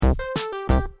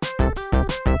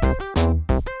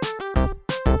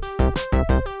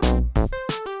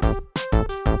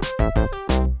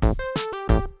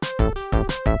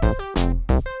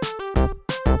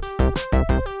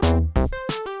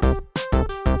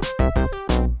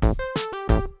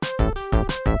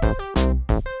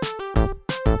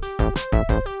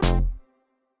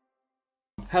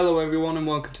Hello everyone and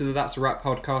welcome to the That's a Wrap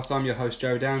podcast. I'm your host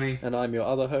Joe Downey. And I'm your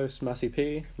other host, Matthew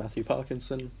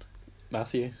Parkinson.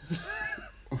 Matthew.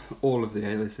 All of the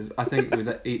A-listers. I think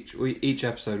with each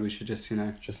episode we should just keep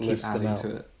list adding them out.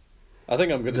 to it. I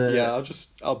think I'm gonna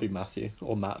I'll be Matthew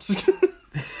or Matt.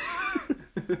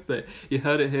 You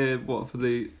heard it here, for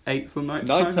the 8th or 9th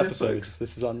Ninth time? episode.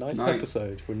 This is our ninth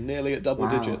episode. We're nearly at double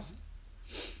digits.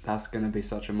 That's going to be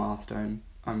such a milestone.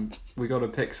 We got to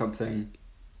pick something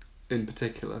in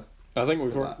particular. I think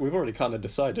we've already kind of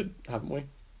decided, haven't we?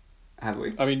 Have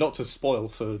we? I mean, not to spoil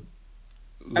for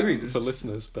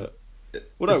listeners, but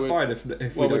it's fine if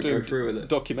we don't go through with it.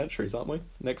 Documentaries, aren't we?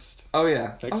 Next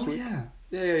week. Yeah.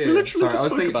 We literally just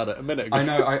spoke about it a minute ago. I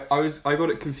know. I got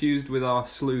it confused with our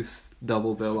sleuth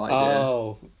double bill idea.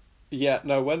 Oh, yeah.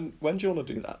 No. When do you want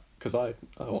to do that? Because I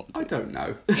want. I don't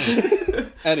know.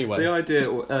 Anyway, the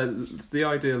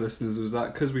idea, listeners, was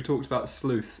that because we talked about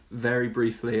sleuth very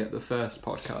briefly at the first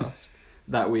podcast,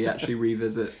 that we actually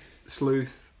revisit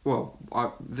sleuth. Well,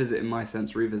 I visit in my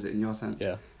sense, revisit in your sense.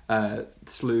 Yeah.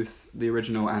 Sleuth, the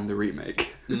original and the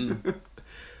remake.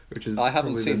 Which is I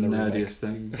haven't seen the nerdiest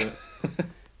thing, but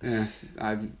yeah,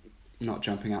 I'm not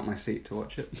jumping out my seat to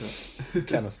watch it. But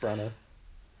Kenneth Branagh.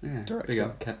 Yeah, director. big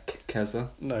up Keza.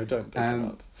 No, don't pick him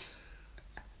up.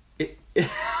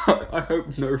 I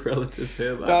hope no relatives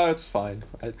hear that. No, it's fine.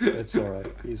 It's all right.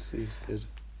 He's good.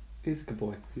 He's a good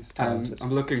boy. He's talented.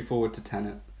 I'm looking forward to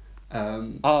Tenet.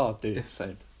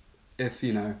 Same. If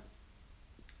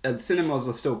cinemas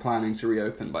are still planning to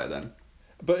reopen by then.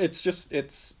 But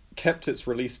it's kept its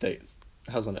release date,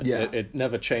 hasn't it? Yeah. It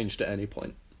never changed at any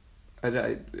point.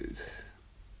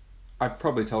 I've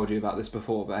probably told you about this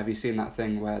before, but have you seen that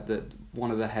thing where one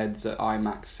of the heads at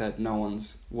IMAX said no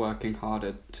one's working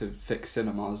harder to fix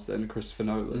cinemas than Christopher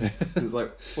Nolan? He's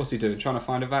like, what's he doing? Trying to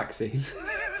find a vaccine?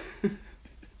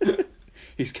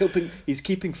 He's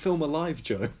keeping film alive,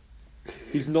 Joe.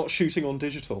 He's not shooting on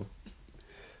digital.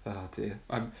 Oh dear.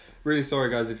 I'm really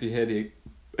sorry, guys, if you hear the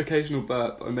occasional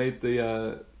burp. I made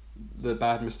the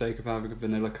bad mistake of having a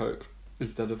vanilla Coke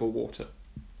instead of a water.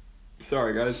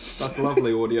 Sorry, guys. That's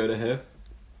lovely audio to hear.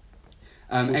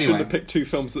 We anyway. shouldn't have picked two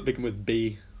films that begin with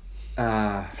B.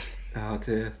 Oh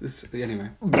dear. Anyway.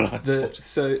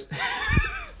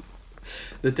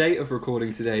 The date of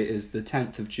recording today is the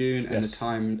 10th of June, and the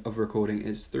time of recording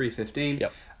is 3:15.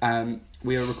 Yep.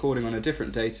 We are recording on a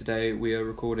different day today. We are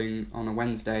recording on a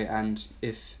Wednesday, and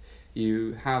if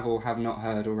you have or have not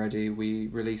heard already, we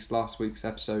released last week's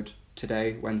episode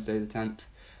today, Wednesday the 10th,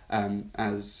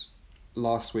 as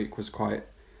last week was quite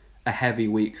a heavy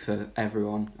week for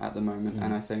everyone at the moment,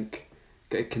 and I think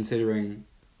considering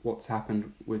what's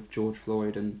happened with George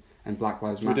Floyd and Black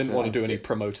Lives Matter, we didn't want to do any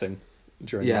promoting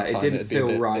during that time. It didn't It'd feel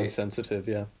be a bit right. Insensitive,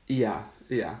 yeah.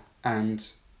 Yeah,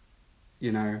 and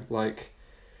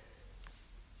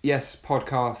yes,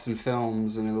 podcasts and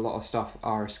films and a lot of stuff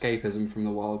are escapism from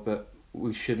the world, but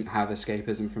we shouldn't have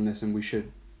escapism from this, and we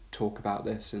should talk about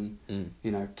this and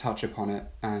touch upon it.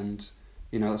 And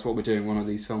that's what we're doing one of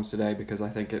these films today, because I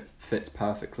think it fits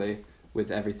perfectly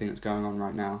with everything that's going on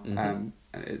right now. And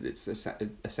it's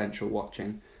essential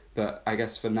watching. But I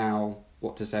guess for now,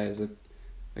 what to say as a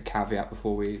caveat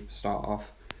before we start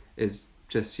off is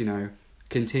just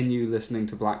continue listening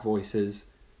to Black Voices,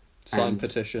 sign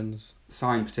petitions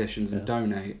and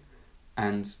donate.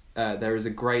 And there is a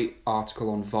great article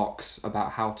on Vox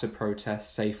about how to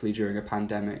protest safely during a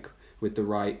pandemic with the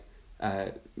right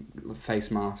face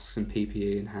masks and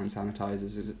PPE and hand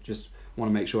sanitizers. I just want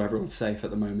to make sure everyone's safe at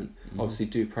the moment. Obviously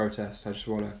do protest. I just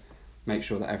want to make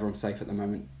sure that everyone's safe at the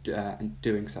moment and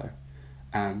doing so,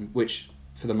 which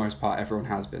for the most part everyone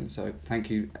has been. So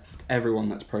thank you to everyone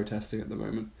that's protesting at the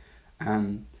moment.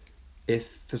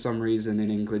 If for some reason in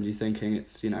England you're thinking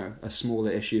it's a smaller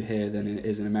issue here than it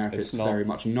is in America, it's very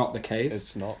much not the case.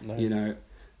 It's not, no.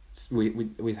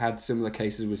 We've had similar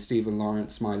cases with Stephen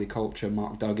Lawrence, Smiley Culture,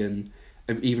 Mark Duggan,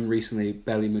 and even recently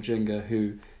Belly Mujinga,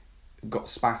 who got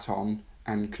spat on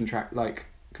and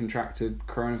contracted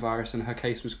coronavirus, and her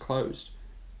case was closed.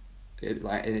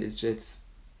 It's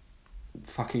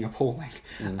fucking appalling.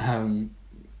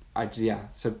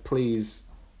 So please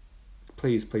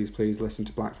listen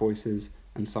to Black Voices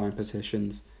and sign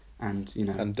petitions and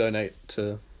and donate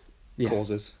to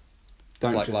causes.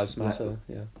 Black Lives Matter.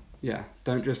 Yeah,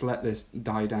 don't just let this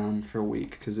die down for a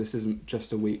week, because this isn't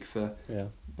just a week for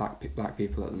black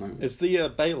people at the moment. Is the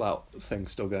bailout thing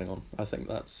still going on? I think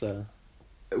that's...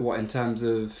 what, in terms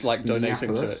of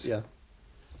donating to it,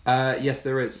 yes,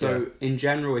 there is. So in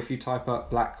general, if you type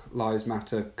up Black Lives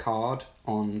Matter card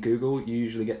on Google, you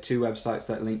usually get two websites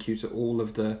that link you to all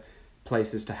of the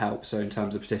places to help. So in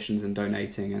terms of petitions and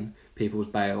donating and people's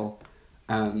bail,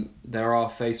 There are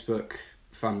Facebook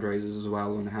fundraisers as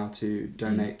well on how to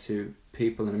donate to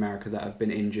people in America that have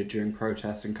been injured during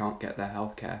protests and can't get their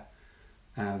healthcare.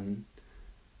 I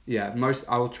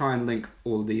will try and link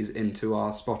all of these into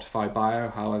our Spotify bio.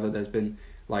 However, there's been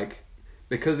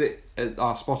because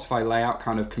our Spotify layout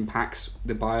kind of compacts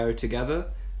the bio together.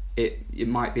 It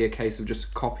might be a case of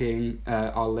just copying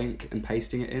our link and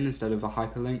pasting it in instead of a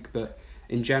hyperlink. But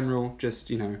in general, just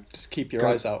keep your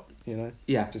eyes out.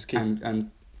 Yeah, just keep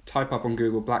and type up on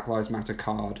Google Black Lives Matter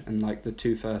card, and the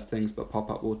two first things that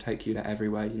pop up will take you to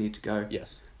everywhere you need to go.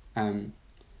 Yes.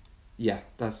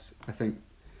 That's I think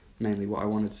mainly what I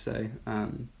wanted to say.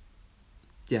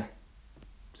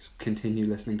 Just continue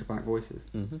listening to Black voices,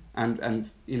 and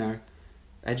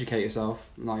educate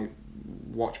yourself.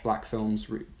 Watch black films,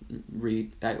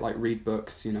 read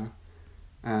books.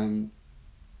 I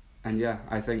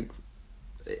think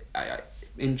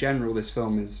in general this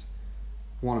film is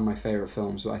one of my favourite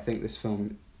films, but I think this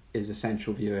film is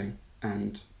essential viewing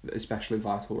and especially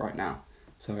vital right now.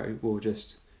 So we'll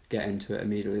just get into it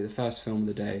immediately. The first film of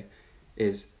the day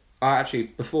is... actually,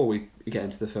 before we get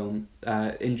into the film,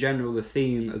 in general, the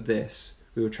theme of this,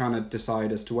 we were trying to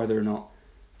decide as to whether or not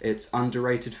it's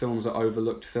underrated films or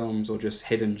overlooked films or just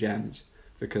hidden gems,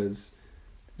 because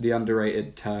the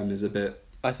underrated term is a bit...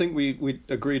 I think we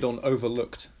agreed on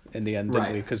overlooked in the end,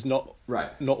 didn't we? Because not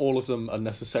all of them are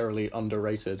necessarily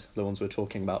underrated, the ones we're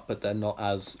talking about, but they're not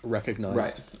as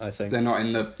recognised, I think. They're not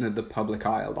in the public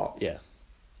eye a lot. Yeah.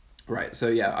 Right, so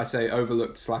I say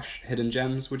overlooked / hidden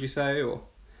gems, would you say, or...?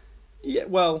 Yeah,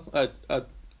 well, I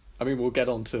mean, we'll get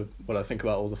on to what I think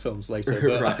about all the films later,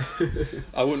 but right.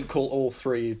 I wouldn't call all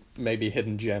three maybe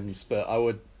hidden gems, but I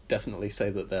would definitely say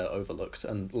that they're overlooked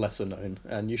and lesser known,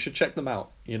 and you should check them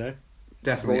out,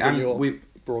 Definitely,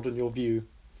 broaden your view.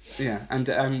 Yeah,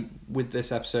 and with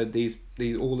this episode, these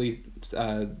three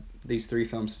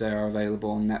films today are available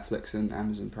on Netflix and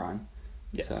Amazon Prime.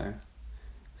 Yes.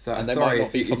 So and they might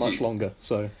not be for much longer,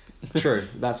 so... True,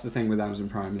 that's the thing with Amazon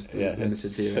Prime, is the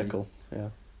limited viewing. Fickle, yeah.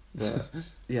 But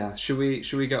should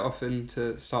we get off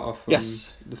into start off on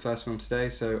the first film today?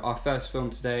 So our first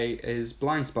film today is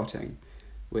Blind Spotting,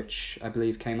 which I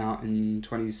believe came out in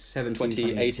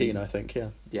 2018, I think, yeah.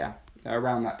 Yeah,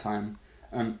 around that time.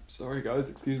 Sorry guys,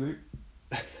 excuse me.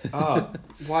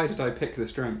 Why did I pick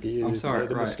this drink? I'm sorry.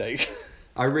 Made a mistake.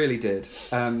 I really did.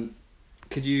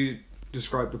 Could you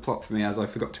describe the plot for me, as I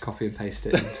forgot to copy and paste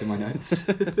it into my notes?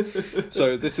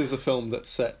 So this is a film that's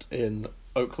set in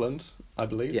Oakland, I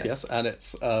believe. Yes. And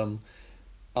it's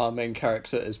our main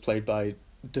character is played by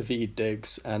Daveed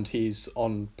Diggs, and he's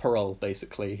on parole.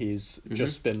 Basically, he's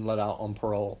just been let out on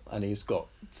parole, and he's got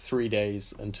 3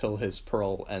 days until his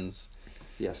parole ends.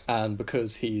 Yes. And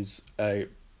because he's a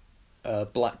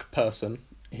black person,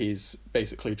 he's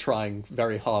basically trying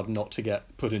very hard not to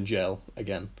get put in jail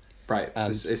again. Right,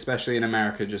 and especially in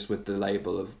America, just with the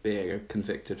label of being a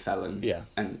convicted felon. Yeah.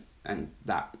 And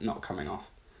that not coming off.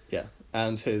 Yeah,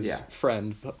 and his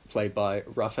friend, played by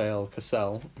Rafael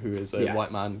Casal, who is a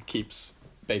white man, keeps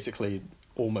basically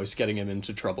almost getting him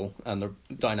into trouble. And the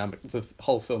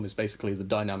whole film is basically the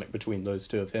dynamic between those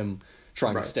two, of him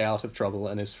trying to stay out of trouble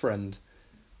and his friend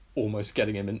almost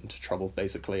getting him into trouble,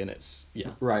 basically. And it's,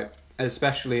 Right.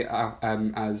 Especially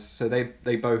so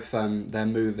they both they're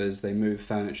movers. They move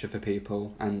furniture for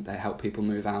people and they help people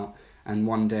move out. And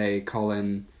one day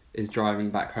Colin is driving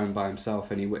back home by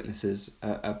himself and he witnesses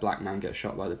a black man get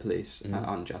shot by the police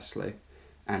unjustly,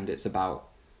 and it's about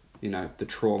the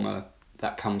trauma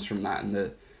that comes from that and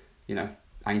the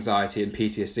anxiety and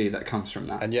PTSD that comes from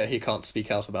that. And yet he can't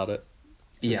speak out about it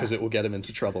because it will get him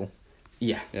into trouble.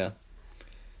 Yeah.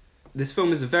 This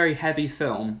film is a very heavy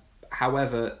film.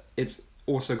 However, it's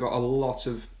also got a lot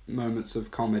of moments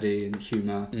of comedy and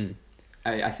humour.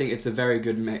 I think it's a very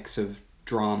good mix of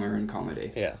drama and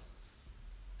comedy. Yeah.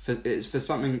 It's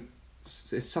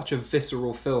such a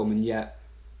visceral film, and yet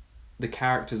the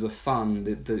characters are fun.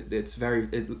 It's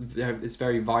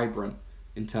very vibrant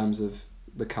in terms of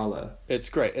the colour. It's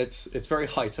great. It's very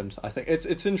heightened, I think.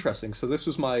 It's interesting. So this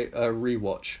was my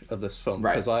rewatch of this film,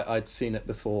 because I'd seen it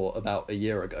before about a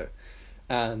year ago.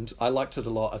 And I liked it a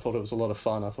lot. I thought it was a lot of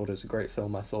fun. I thought it was a great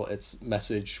film. I thought its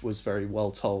message was very well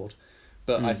told.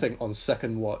 But I think on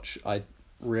second watch, I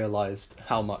realised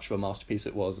how much of a masterpiece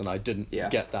it was, and I didn't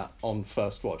get that on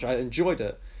first watch. I enjoyed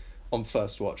it on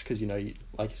first watch because,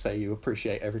 like you say, you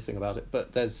appreciate everything about it.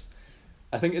 But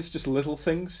I think it's just little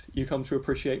things you come to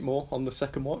appreciate more on the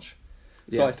second watch.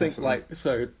 So I think,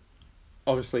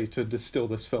 obviously, to distill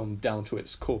this film down to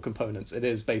its core components, it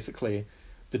is basically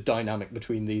the dynamic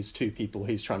between these two people.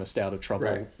 He's trying to stay out of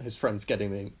trouble. His friend's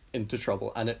getting him into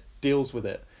trouble, and it deals with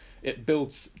it it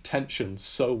builds tension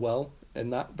so well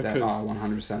in that, because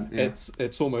 100%. Yeah.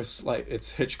 It's almost like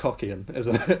it's Hitchcockian,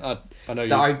 isn't it? I know you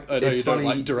funny. Don't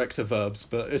like director verbs,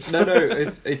 but it's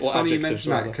it's funny you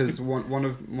mention that, because one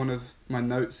of my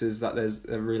notes is that there's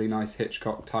a really nice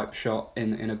Hitchcock type shot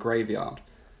in a graveyard.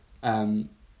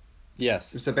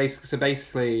 Yes. So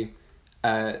basically,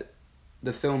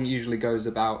 the film usually goes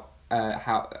about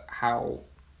how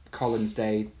Colin's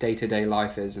day-to-day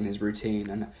life is and his routine,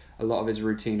 and a lot of his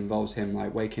routine involves him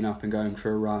like waking up and going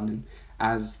for a run, and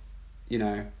as you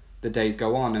know the days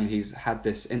go on and he's had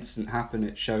this incident happen,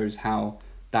 it shows how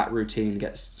that routine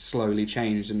gets slowly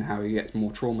changed and how he gets more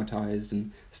traumatized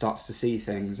and starts to see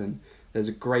things. And there's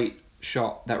a great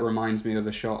shot that reminds me of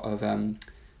a shot of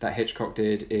that Hitchcock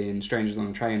did in Strangers on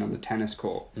a Train on the tennis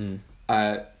court,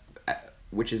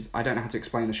 which is, I don't know how to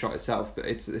explain the shot itself, but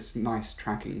it's this nice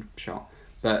tracking shot.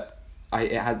 But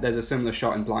there's a similar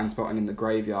shot in Blind Spotting in the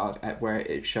graveyard where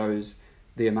it shows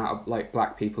the amount of like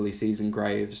black people he sees in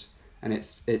graves, and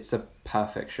it's a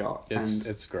perfect shot.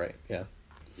 It's great, yeah.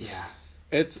 Yeah.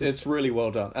 It's really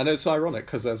well done, and it's ironic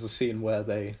because there's a scene where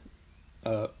they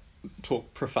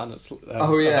talk profanity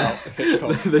about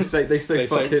Hitchcock. they say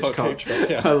fuck Hitchcock.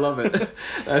 Yeah. I love it.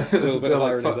 A little bit of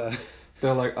irony there.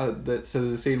 They're like, so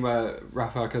there's a scene where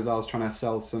Rafael Casals trying to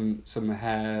sell some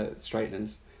hair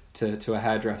straighteners to a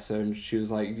hairdresser, and she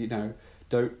was like, you know,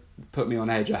 don't put me on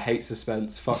edge, I hate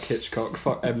suspense, fuck Hitchcock,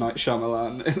 fuck M. Night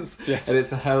Shyamalan. And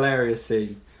it's a hilarious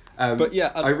scene. But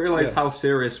yeah, I realise how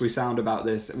serious we sound about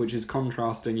this, which is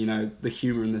contrasting, you know, the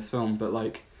humour in this film, but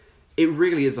like, it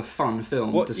really is a fun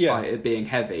film, despite it being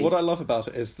heavy. What I love about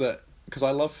it is that, because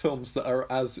I love films that are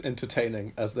as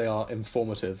entertaining as they are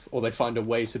informative, or they find a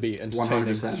way to be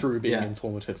entertaining through being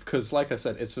informative. Because, like I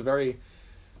said, it's a very...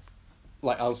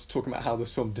 Like, I was talking about how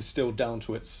this film distilled down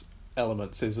to its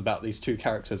elements is about these two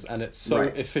characters, and it's so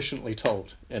efficiently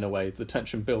told, in a way. The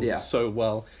tension builds so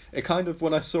well. It kind of,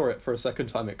 when I saw it for a second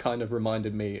time, it kind of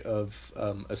reminded me of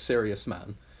A Serious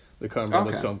Man, the Coen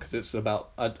Brothers film, because it's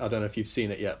about... I don't know if you've seen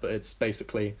it yet, but it's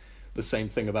basically the same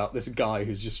thing about this guy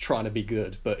who's just trying to be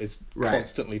good, but is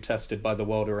constantly tested by the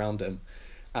world around him.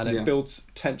 And it builds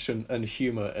tension and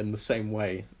humour in the same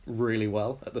way really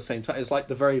well at the same time. It's like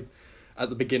at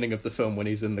the beginning of the film when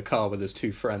he's in the car with his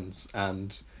two friends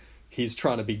and he's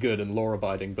trying to be good and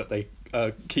law-abiding, but they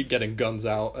keep getting guns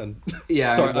out and...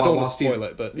 Yeah, sorry, I don't want to spoil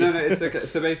it, but... No, it's okay.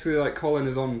 So basically, like, Colin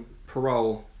is on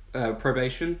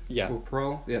probation? Yeah. Or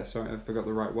parole? Yeah, sorry, I forgot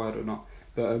the right word or not.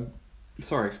 But,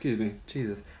 sorry, excuse me,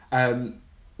 Jesus.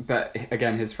 But,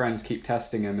 again, his friends keep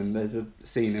testing him, and there's a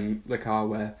scene in the car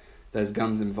where there's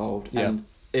guns involved, and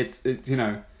it's you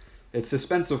know... It's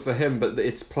suspenseful for him, but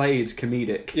it's played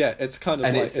comedic. Yeah, it's kind of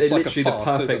and like... it's like literally a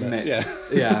farce, the perfect mix.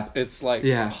 Yeah. It's like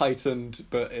heightened,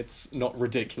 but it's not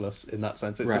ridiculous in that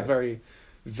sense. It's a very,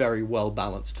 very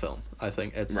well-balanced film, I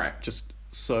think. It's just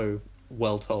so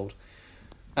well told.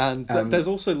 And there's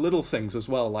also little things as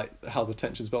well, like how the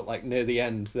tension's built. Like near the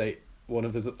end, one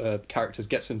of his characters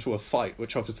gets into a fight,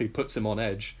 which obviously puts him on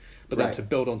edge. But then to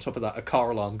build on top of that, a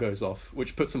car alarm goes off,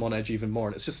 which puts him on edge even more.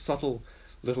 And it's just subtle...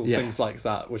 little things like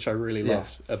that, which I really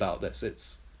loved about this.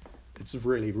 It's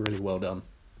really, really well done.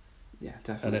 Yeah,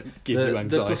 definitely. And it gives you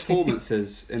anxiety. The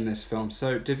performances in this film.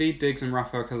 So Daveed Diggs and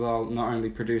Rafael Casal not only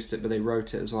produced it, but they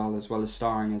wrote it as well as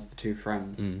starring as the two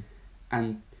friends.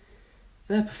 And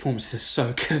their performances are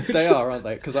so good. They are, aren't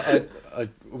they? Because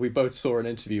we both saw an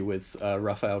interview with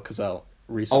Rafael Casal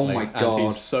recently. Oh my God. And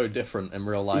he's so different in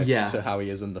real life to how he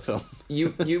is in the film.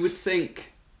 You would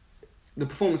think... The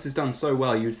performance is done so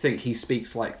well, you'd think he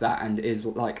speaks like that and is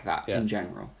like that in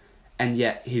general. And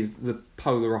yet he's the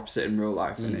polar opposite in real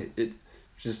life, and it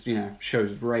just, you know,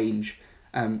 shows range.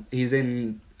 He's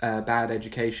in Bad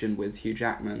Education with Hugh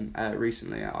Jackman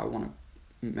recently. I want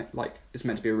to, it's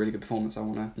meant to be a really good performance. I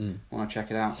want to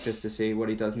check it out just to see what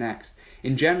he does next.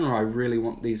 In general, I really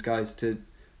want these guys to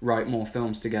write more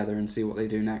films together and see what they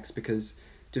do next, because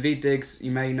Daveed Diggs,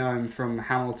 you may know him from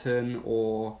Hamilton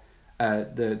or...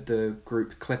 the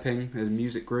group Clipping, the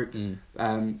music group,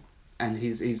 and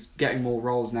he's getting more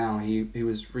roles now. He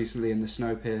was recently in the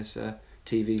Snowpiercer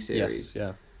TV series.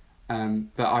 Yes,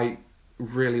 but I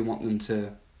really want them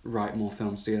to write more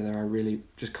films together. I really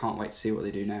just can't wait to see what they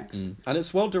do next. And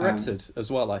it's well directed as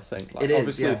well, I think. Like, it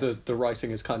is, obviously the writing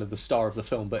is kind of the star of the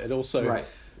film, but it also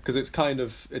because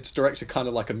it's directed kind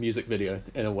of like a music video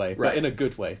in a way, but in a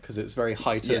good way, because it's very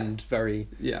heightened, very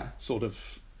sort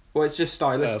of Well, it's just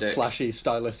stylistic. Flashy,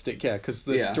 stylistic, yeah, because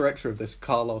the director of this,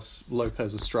 Carlos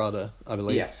Lopez Estrada, I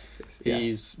believe. Yes.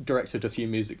 He's directed a few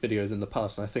music videos in the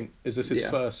past, and I think, is this his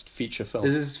first feature film?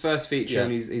 This is his first feature,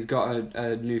 and he's got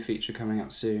a new feature coming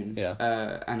out soon. Yeah.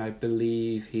 And I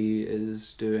believe he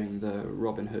is doing the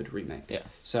Robin Hood remake. Yeah.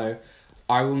 So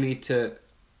I will need to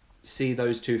see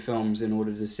those two films in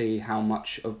order to see how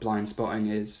much of Blind Spotting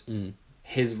is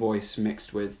his voice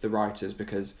mixed with the writers,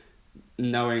 because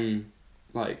knowing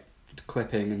like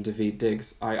Clipping and Daveed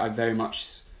Diggs, I very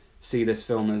much see this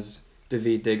film as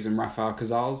Daveed Diggs and Rafael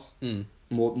Casals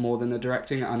more than the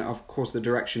directing, and of course the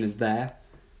direction is there.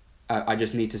 I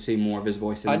just need to see more of his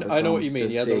voice in other films. I know what you mean.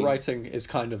 Yeah, the writing is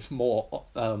kind of more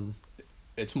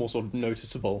it's more sort of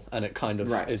noticeable, and it kind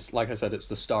of is, like I said, it's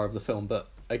the star of the film. But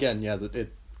again, yeah,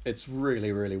 it's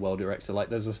really, really well directed. Like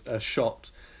there's a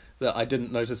shot that I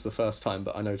didn't notice the first time,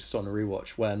 but I noticed on a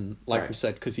rewatch when, like we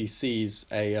said, because he sees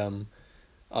the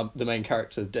main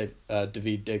character,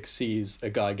 Daveed Diggs, sees a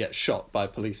guy get shot by a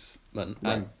policeman,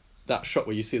 and that shot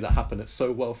where you see that happen, it's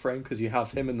so well framed, because you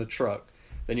have him in the truck,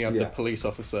 then you have the police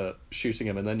officer shooting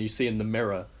him, and then you see in the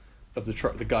mirror of the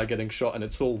truck the guy getting shot, and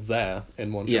it's all there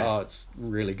in one shot. Oh, it's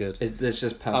really good. It's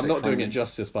just perfect. I'm not doing it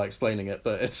justice by explaining it,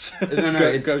 but it's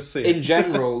go see it. In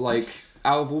general, like,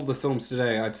 out of all the films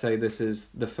today, I'd say this is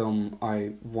the film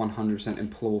I 100%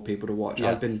 implore people to watch.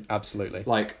 I've been absolutely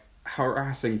like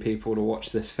harassing people to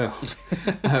watch this film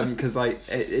because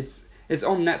it's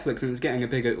on Netflix and it's getting a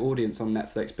bigger audience on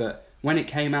Netflix, but when it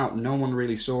came out no one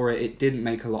really saw it. It didn't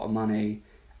make a lot of money,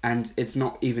 and it's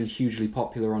not even hugely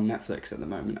popular on Netflix at the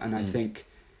moment. And I think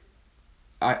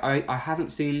I haven't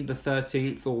seen The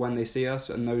 13th or When They See Us,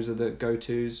 and those are the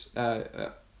go-tos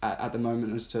at the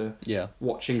moment as to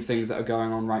watching things that are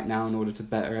going on right now in order to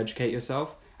better educate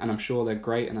yourself. And I'm sure they're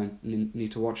great and I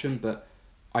need to watch them, but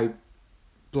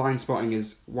Blind Spotting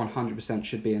is 100%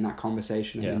 should be in that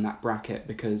conversation and in that bracket,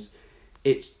 because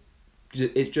it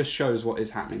just shows what is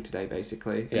happening today,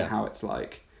 basically, and how it's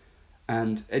like.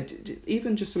 And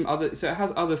even just some other... So it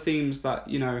has other themes that,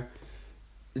 you know...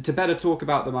 To better talk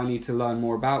about them, I need to learn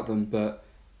more about them, but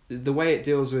the way it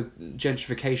deals with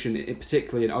gentrification,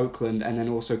 particularly in Oakland, and then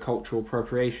also cultural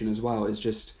appropriation as well, is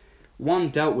just... One,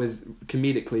 dealt with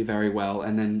comedically very well,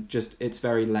 and then just it's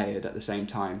very layered at the same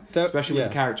time. Especially with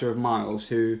the character of Miles,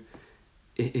 who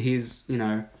he's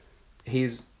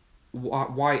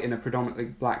white in a predominantly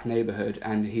black neighborhood,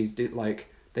 and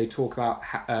they talk about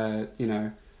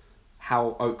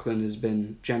how Oakland has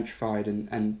been gentrified,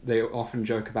 and they often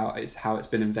joke about how it's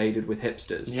been invaded with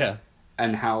hipsters. Yeah.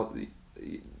 And how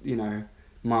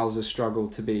Miles has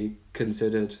struggled to be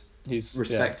considered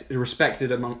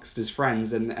respected amongst his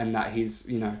friends, and that he's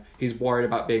worried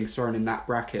about being thrown in that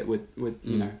bracket with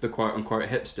the quote unquote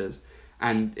hipsters,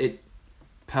 and it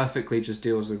perfectly just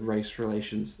deals with race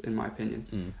relations, in my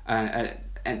opinion.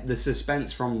 And the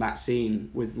suspense from that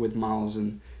scene with Miles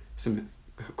and some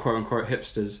quote unquote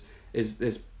hipsters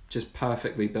is just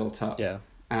perfectly built up. Yeah.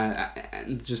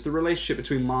 And just the relationship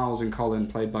between Miles and Colin,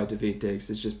 played by Daveed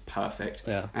Diggs, is just perfect.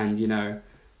 Yeah. And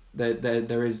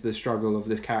there is the struggle of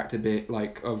this character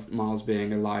of Miles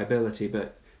being a liability,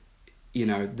 but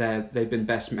they've been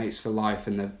best mates for life,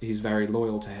 and he's very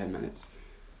loyal to him, and it's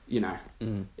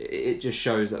it just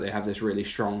shows that they have this really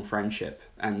strong friendship,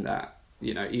 and that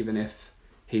even if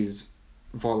he's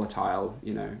volatile,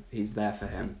 he's there for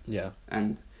him. Yeah.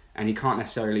 And he can't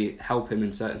necessarily help him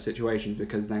in certain situations,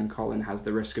 because then Colin has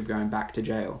the risk of going back to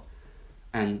jail.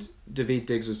 And Daveed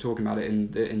Diggs was talking about it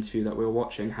in the interview that we were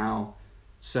watching, how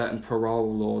certain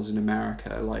parole laws in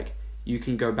America, like, you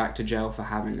can go back to jail for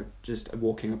just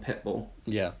walking a pit bull.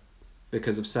 Yeah.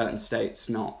 Because of certain states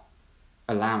not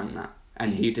allowing that.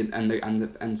 And he didn't,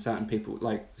 and certain people,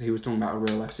 like, he was talking about a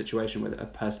real life situation where a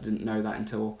person didn't know that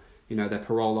until, their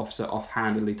parole officer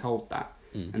offhandedly told that.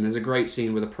 And there's a great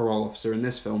scene with a parole officer in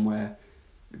this film where,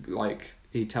 like,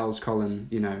 he tells Colin,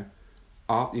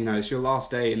 it's your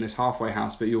last day in this halfway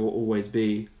house, but you will always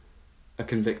be a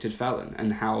convicted felon,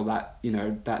 and how that,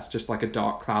 that's just like a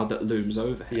dark cloud that looms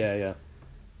over him. Yeah, yeah.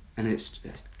 And it's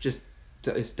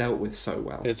dealt with so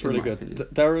well. It's really good.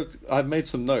 I've made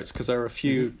some notes, because there are a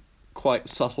few quite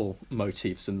subtle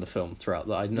motifs in the film throughout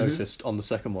that I noticed on the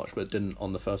second watch, but didn't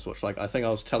on the first watch. Like, I think I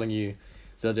was telling you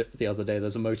the other day,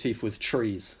 there's a motif with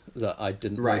trees that I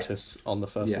didn't notice on the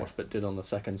first watch, but did on the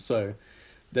second. So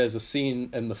there's a scene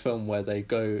in the film where they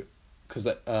go, because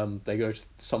they go to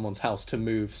someone's house to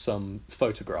move some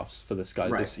photographs for this guy.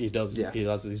 Right. He does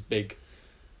these big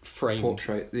framed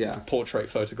portrait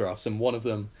photographs, and one of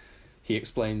them, he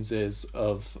explains, is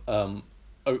of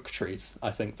oak trees,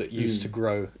 I think, that used to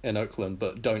grow in Oakland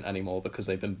but don't anymore because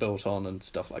they've been built on and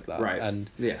stuff like that. Right. And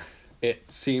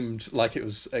it seemed like it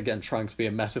was, again, trying to be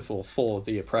a metaphor for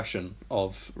the oppression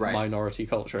of minority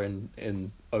culture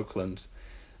in Oakland.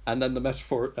 And then the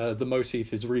metaphor, the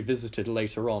motif is revisited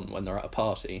later on when they're at a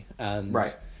party, and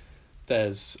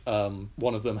there's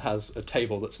one of them has a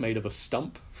table that's made of a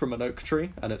stump from an oak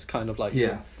tree, and it's kind of like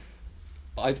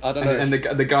I don't know. And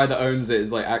the guy that owns it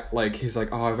is like he's like,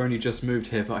 oh, I've only just moved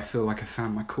here, but I feel like I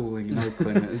found my calling in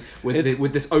Oakland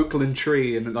with this Oakland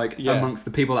tree and amongst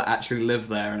the people that actually live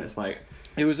there, and it's like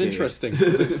it was interesting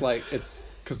because it's like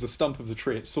because the stump of the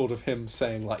tree, it's sort of him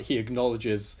saying like he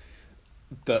acknowledges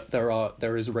that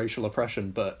there is racial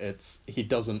oppression, but he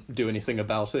doesn't do anything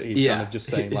about it. He's kind of just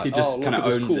saying like, oh, look at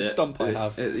this cool stump I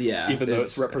have, even though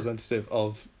it's representative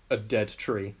of a dead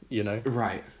tree, you know.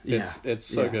 Right. Yeah. It's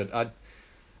so good.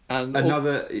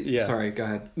 Sorry, go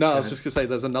ahead. No, I was just gonna say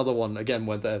there's another one again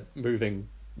where they're moving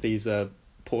these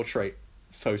portrait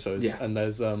photos, and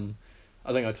there's I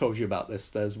think I told you about this.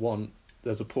 There's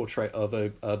a portrait of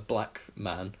a black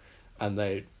man, and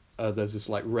there's this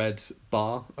like red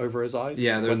bar over his eyes.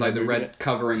 Yeah, like the red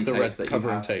covering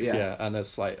tape. Yeah, and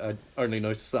it's like I only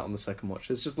noticed that on the second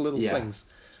watch. It's just little things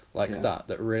like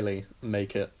that really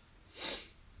make it.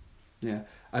 Yeah,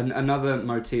 and another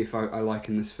motif I like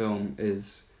in this film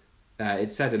is.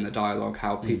 It's said in the dialogue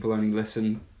how people only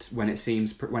listen when it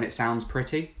sounds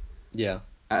pretty. Yeah.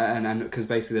 And because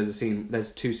basically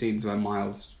there's two scenes where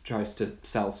Miles tries to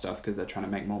sell stuff because they're trying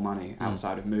to make more money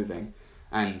outside of moving,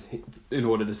 and in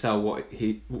order to sell what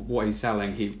he's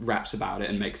selling, he raps about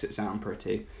it and makes it sound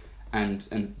pretty,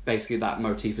 and basically that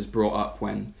motif is brought up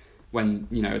when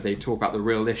they talk about the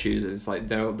real issues, and it's like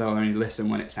they'll only listen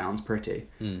when it sounds pretty,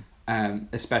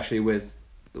 especially with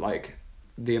like.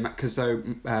 Because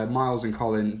Miles and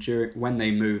Colin, when they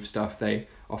move stuff, they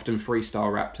often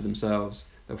freestyle rap to themselves.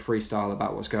 They'll freestyle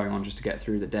about what's going on just to get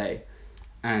through the day.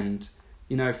 And,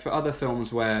 for other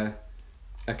films where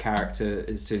a character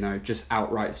is to, just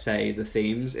outright say the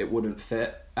themes, it wouldn't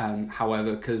fit.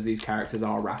 However, because these characters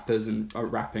are rappers and are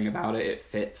rapping about it, it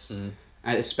fits. And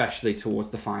especially towards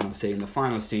the final scene. The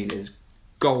final scene is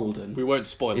golden. We won't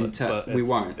spoil it, but we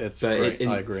won't. It's great.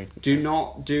 I agree. Do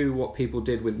not do what people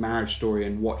did with Marriage Story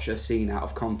and watch a scene out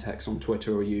of context on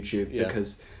Twitter or YouTube,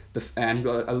 because the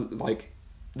final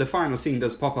scene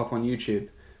does pop up on YouTube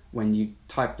when you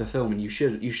type the film, and you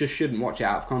just shouldn't watch it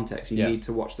out of context. You need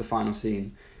to watch the final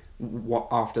scene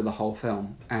after the whole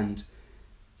film, and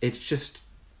it's just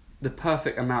the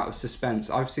perfect amount of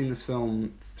suspense. I've seen this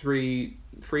film three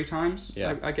times,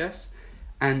 I guess.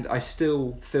 And I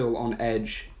still feel on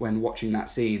edge when watching that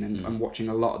scene and watching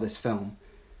a lot of this film.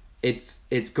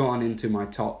 It's gone into my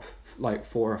top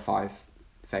 4 or 5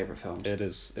 favourite films.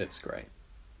 It's great.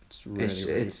 It's really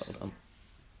well done.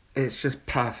 It's just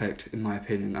perfect in my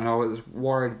opinion. And I was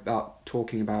worried about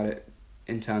talking about it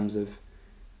in terms of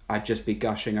I'd just be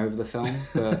gushing over the film,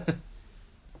 but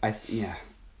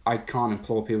I can't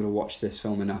implore people to watch this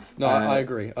film enough. No, I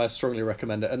agree. I strongly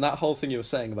recommend it. And that whole thing you were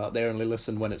saying about they only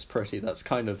listen when it's pretty, that's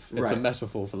kind of... It's a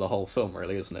metaphor for the whole film,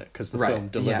 really, isn't it? Because the film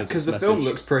delivers because the film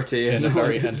looks pretty. In a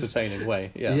very entertaining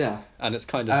way, yeah. And it's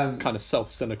kind of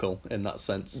self-cynical in that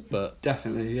sense, but...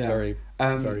 Definitely, yeah. Very,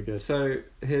 very good. So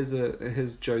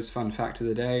here's Joe's fun fact of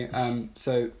the day.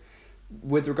 So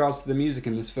with regards to the music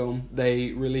in this film,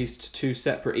 they released 2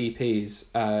 separate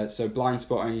EPs. So Blind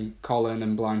Spotting Colin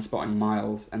and Blind Spotting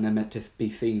Miles, and they're meant to be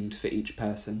themed for each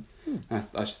person. I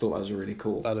just thought that was a really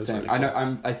cool thing. Really cool. I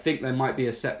know. I think there might be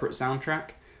a separate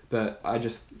soundtrack, but I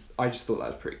just thought that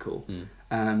was pretty cool.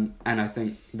 And I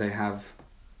think they have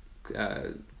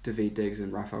Daveed Diggs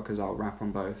and Rafael Casal rap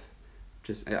on both.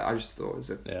 I just thought it was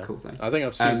a cool thing. I think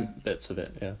I've seen bits of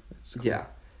it. Yeah, it's cool. Yeah.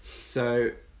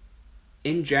 So,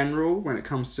 in general, when it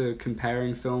comes to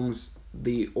comparing films,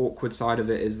 the awkward side of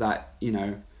it is that,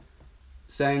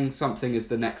 saying something is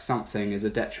the next something is a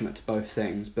detriment to both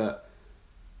things, but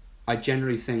I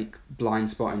generally think Blind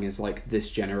Spotting is like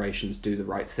this generation's Do the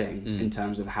Right Thing in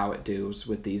terms of how it deals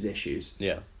with these issues.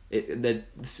 Yeah.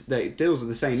 It deals with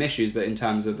the same issues, but in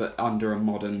terms of under a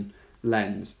modern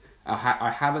lens.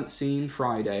 I haven't seen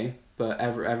Friday, but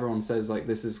everyone says like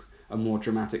this is a more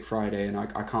dramatic Friday, and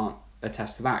I can't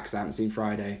attest to that because I haven't seen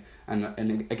Friday.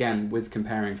 And again, with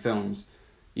comparing films,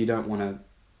 you don't want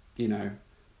to,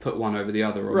 put one over the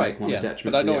other or make one a detriment to the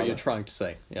other. But I know what you're trying to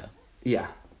say. Yeah. Yeah,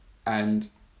 and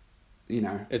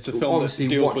it's a film obviously that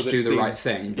deals watch with Do the theme. Right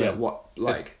Thing,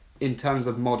 but in terms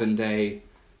of modern day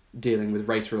dealing with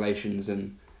race relations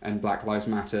and Black Lives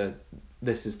Matter,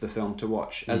 this is the film to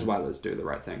watch as well as Do the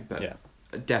Right Thing. But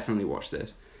definitely watch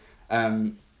this.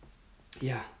 What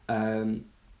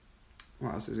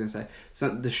else was I going to say? So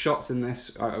the shots in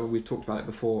this, we've talked about it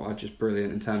before, are just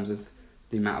brilliant in terms of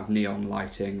the amount of neon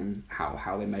lighting and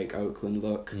how they make Oakland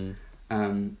look.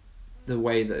 Mm. The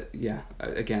way that,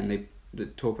 again, they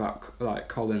talk about like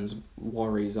Collins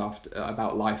worries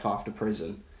about life after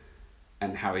prison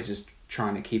and how he's just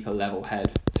trying to keep a level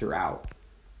head throughout.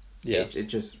 Yeah. It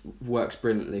just works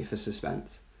brilliantly for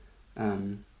suspense.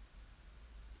 I'm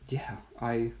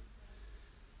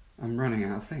running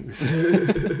out of things.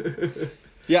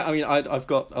 Yeah, I mean, I've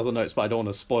got other notes, but I don't want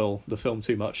to spoil the film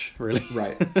too much, really.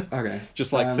 Right. Okay.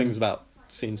 Just like things about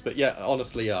scenes. But yeah,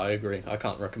 honestly, I agree. I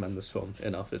can't recommend this film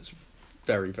enough. It's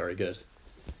very, very good.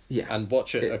 Yeah. And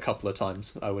watch it a couple of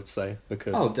times, I would say,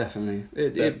 because... Oh, definitely.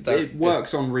 It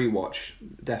works on rewatch,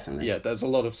 definitely. Yeah, there's a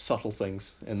lot of subtle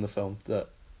things in the film that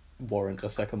warrant a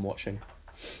second watching.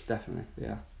 Definitely,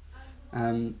 yeah.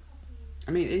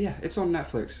 I mean, yeah, it's on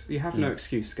Netflix. You have no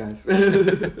excuse, guys.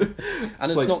 And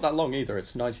it's not that long either.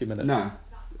 It's 90 minutes. No.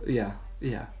 Yeah.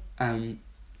 And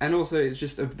also, it's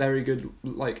just a very good,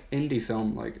 like, indie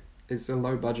film. Like, it's a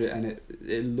low budget and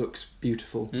it looks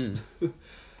beautiful.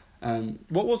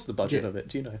 What was the budget of it?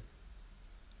 Do you know?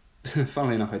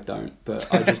 Funnily enough, I don't.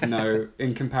 But I just know,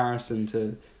 in comparison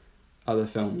to other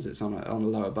films, it's on a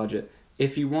lower budget.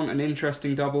 If you want an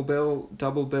interesting double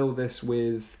bill this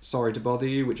with Sorry to Bother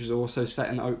You, which is also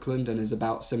set in Oakland and is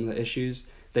about similar issues.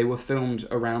 They were filmed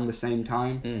around the same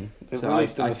time. They were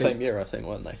released in the same year, I think,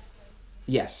 weren't they?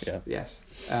 Yes, yes.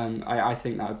 I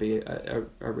think that would be a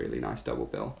really nice double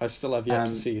bill. I still have yet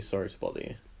to see Sorry to Bother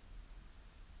You.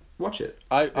 Watch it.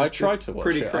 I tried to watch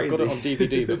it. Crazy. I've got it on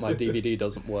DVD, but my DVD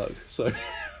doesn't work, so...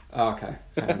 Oh, okay,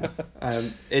 fair enough.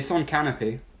 It's on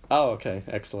Canopy. Oh, okay,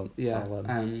 excellent. Yeah.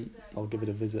 I'll give it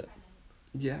a visit.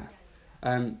 Yeah.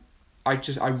 I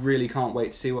really can't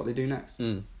wait to see what they do next.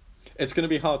 It's going to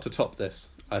be hard to top this,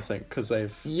 I think, because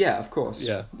they've... Yeah, of course.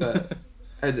 Yeah. But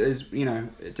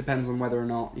it depends on whether or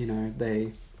not,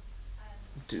 they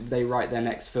write their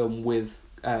next film with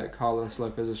Carlos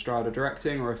Lopez Estrada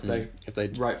directing, or if they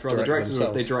write for other directors, or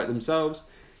if they direct themselves.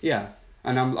 Yeah.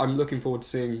 And I'm looking forward to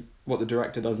seeing what the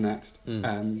director does next.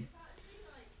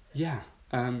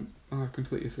 I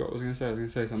completely forgot what I was going to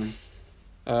say. something.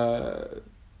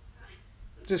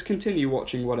 Just continue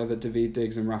watching whatever Daveed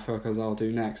Diggs and Rafael Casal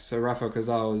do next. So Rafael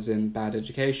Casal is in Bad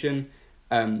Education.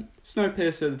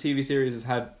 Snowpiercer, the TV series, has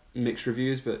had mixed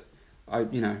reviews, but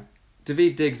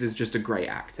Daveed Diggs is just a great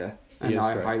actor, and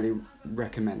I highly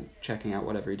recommend checking out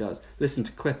whatever he does. Listen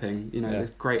to Clipping. There's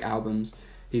great albums.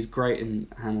 He's great in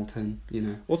Hamilton,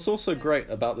 What's also great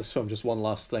about this film, just one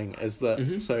last thing, is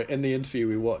that, so in the interview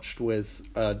we watched with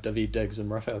Daveed Diggs and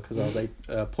Rafael Casal, they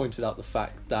pointed out the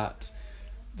fact that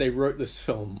they wrote this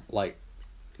film, like,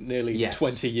 nearly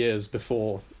 20 years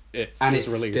before it was released.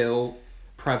 And it's still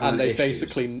prevalent And they issues.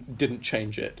 basically didn't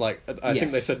change it. Like, I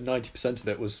think they said 90% of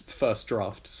it was first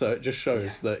draft, so it just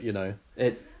shows that,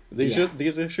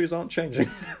 these issues aren't changing.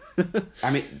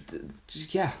 I mean,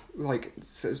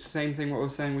 same thing what I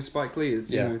was saying with Spike Lee.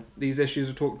 Is, these issues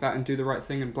were talked about in Do the Right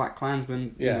Thing and Black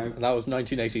Klansman. And that was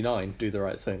 1989, Do the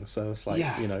Right Thing, so it's like,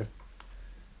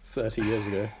 30 years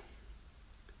ago.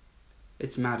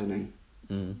 It's maddening.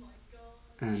 And,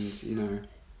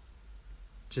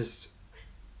 just,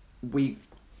 we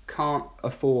can't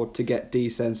afford to get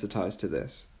desensitized to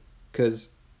this, because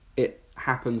it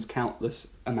happens countless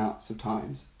amounts of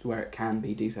times where it can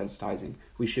be desensitizing.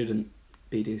 We shouldn't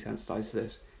be desensitized to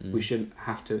this. We shouldn't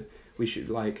have to. We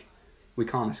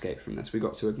can't escape from this. We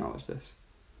got to acknowledge this.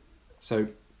 So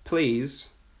please,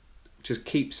 just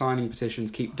keep signing petitions,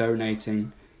 keep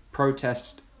donating,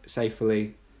 protest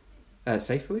safely.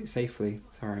 Safely.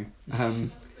 Sorry.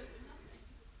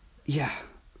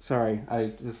 Sorry.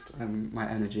 I just my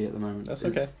energy at the moment. That's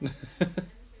okay.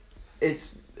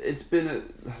 It's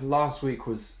been last week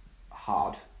was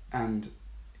hard, and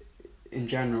in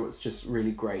general it's just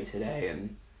really grey today,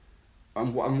 and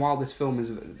while this film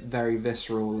is very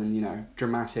visceral and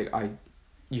dramatic,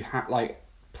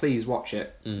 please watch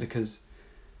it, because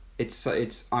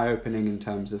it's eye-opening in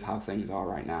terms of how things are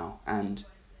right now, and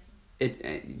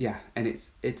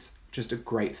it's just a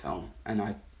great film,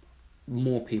 and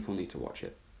more people need to watch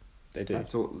it. They do.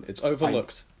 That's all. It's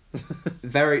overlooked.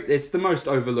 It's the most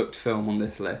overlooked film on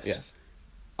this list. Yes,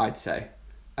 I'd say.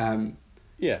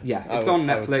 It's on on Netflix.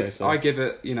 I would say so. I give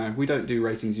it, we don't do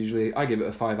ratings usually. I give it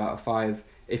a 5 out of 5.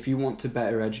 If you want to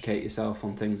better educate yourself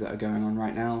on things that are going on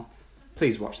right now,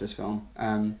 please watch this film.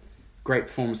 Great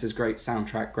performances, great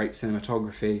soundtrack, great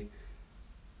cinematography,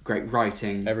 great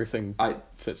writing. Everything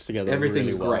fits together.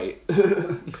 Everything's really well.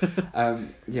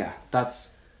 great.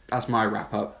 That's my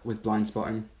wrap up with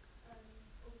Blindspotting.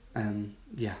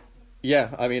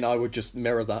 Yeah, I mean, I would just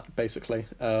mirror that, basically.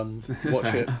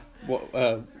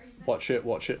 Watch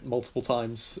it multiple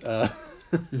times.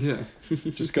 Yeah.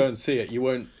 Just go and see it. You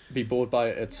won't be bored by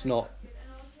it. It's not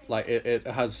like it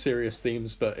has serious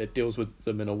themes, but it deals with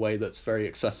them in a way that's very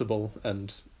accessible,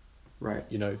 and right.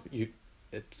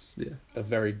 It's a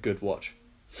very good watch.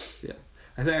 Yeah.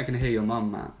 I think I can hear your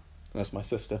mum, Matt. That's my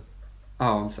sister.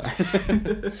 Oh, I'm sorry.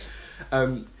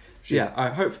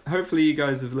 Hopefully you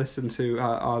guys have listened to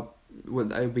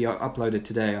it'll be uploaded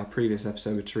today, our previous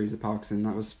episode with Teresa Parkinson.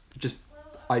 That was just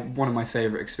one of my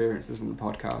favourite experiences on the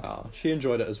podcast. Oh, she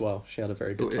enjoyed it as well. She had a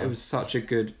very good time. It was such a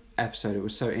good episode. It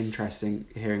was so interesting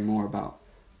hearing more about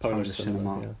Polish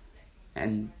cinema. Yeah.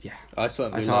 And yeah. I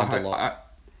certainly learned a lot.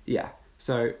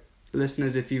 So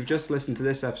listeners, if you've just listened to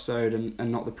this episode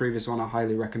and not the previous one, I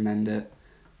highly recommend it.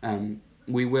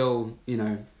 We will,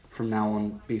 from now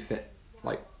on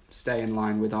stay in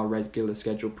line with our regular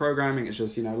scheduled programming. It's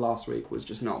just, last week was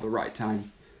just not the right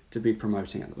time to be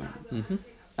promoting at the moment.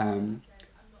 Mm-hmm.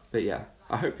 But yeah,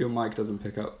 I hope your mic doesn't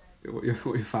pick up what your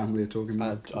family are talking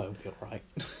about. I'll be alright.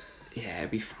 Yeah,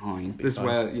 it'll be fine. This is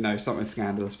where, something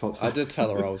scandalous pops up. I did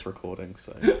tell her I was recording,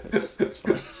 so it's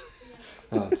fine.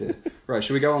 Oh dear. Right,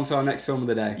 should we go on to our next film of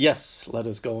the day? Yes, let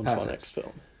us go on to our next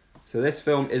film. So this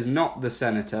film is not The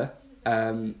Senator.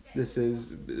 This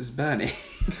is Bernie.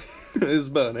 It is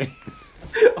Bernie.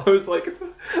 I was like...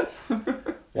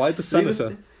 Why the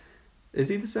Senator? Is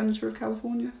he the Senator of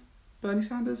California? Bernie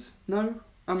Sanders? No?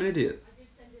 I'm an idiot.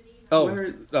 Oh.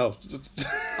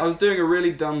 I was doing a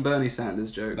really dumb Bernie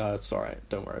Sanders joke. No, it's alright.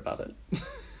 Don't worry about it.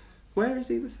 Where is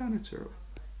he the Senator of?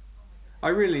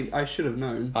 I should have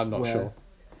known. I'm not sure.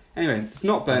 Anyway, it's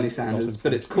not Bernie Sanders,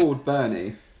 but it's called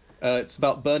Bernie. It's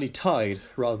about Bernie Tide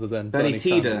rather than Bernie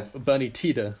Tider. Bernie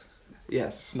Tider.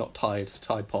 Yes. Not Tide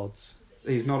Pods.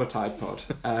 He's not a Tide Pod.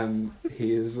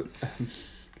 He is...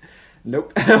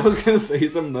 Nope. I was going to say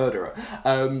he's a murderer.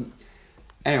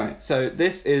 Anyway, so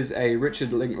this is a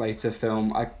Richard Linklater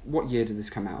film. What year did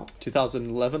this come out?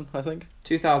 2011, I think.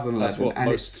 2011. That's what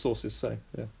most sources say,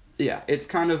 yeah. Yeah, it's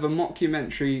kind of a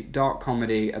mockumentary dark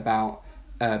comedy about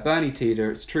Bernie Tider.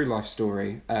 It's a true life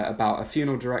story about a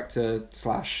funeral director /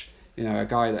 a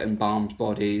guy that embalmed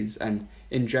bodies, and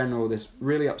in general this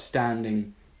really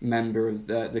upstanding member of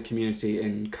the community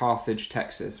in Carthage,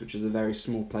 Texas, which is a very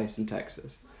small place in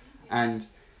Texas. And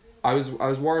I was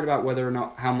worried about whether or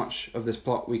not how much of this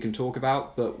plot we can talk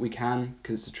about, but we can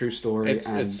because it's a true story. It's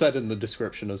said in the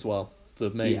description as well. The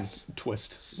main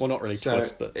twist. Well, not really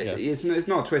twist, but yeah. It's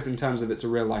not a twist in terms of it's a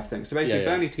real life thing. So basically,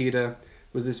 Bernie Tider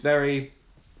was this very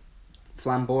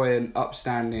flamboyant,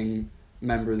 upstanding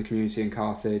member of the community in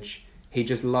Carthage. He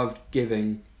just loved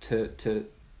giving to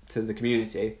the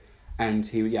community, and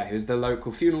he was the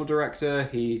local funeral director.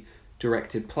 He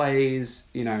directed plays.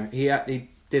 He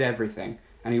did everything,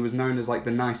 and he was known as like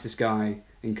the nicest guy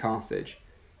in Carthage.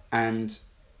 And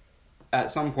at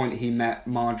some point he met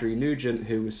Marjorie Nugent,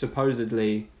 who was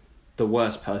supposedly the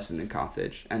worst person in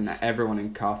Carthage and that everyone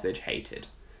in Carthage hated.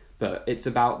 But it's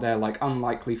about their like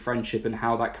unlikely friendship and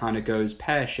how that kind of goes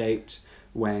pear-shaped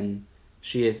when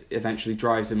she eventually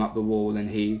drives him up the wall, and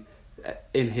he,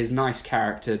 in his nice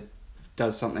character,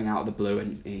 does something out of the blue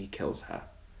and he kills her.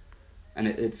 And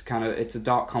it's a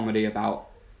dark comedy about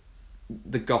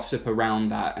the gossip around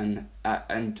that and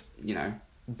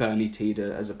Bernie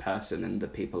Tider as a person and the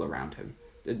people around him.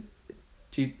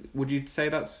 Would you say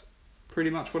that's pretty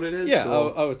much what it is? Yeah,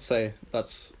 I would say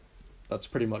that's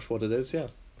pretty much what it is, yeah.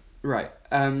 Right.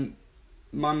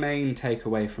 My main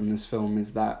takeaway from this film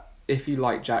is that if you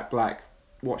like Jack Black,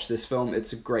 watch this film.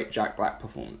 It's a great Jack Black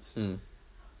performance.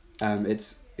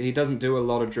 He doesn't do a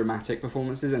lot of dramatic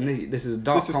performances, and this is a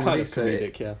dark comedy. This is kind of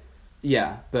comedic, yeah.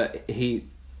 Yeah, but he's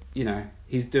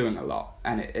doing a lot,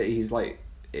 and he's the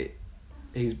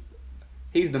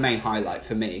main highlight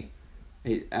for me.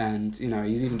 He's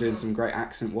even doing some great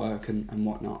accent work and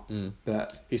whatnot.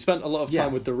 But he spent a lot of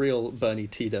time with the real Bernie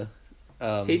Tider.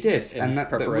 He did, in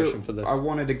preparation for this. I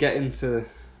wanted to get into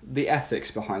the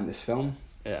ethics behind this film.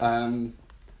 Yeah.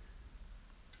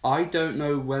 I don't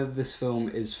know whether this film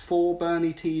is for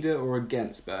Bernie Tider or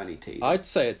against Bernie Tider. I'd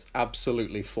say it's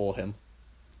absolutely for him.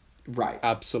 Right.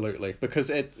 Absolutely, because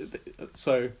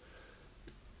the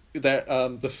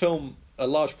film, a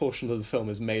large portion of the film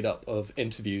is made up of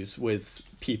interviews with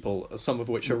people, some of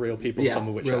which are real people, some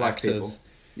of which are actors,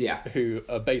 who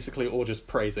are basically all just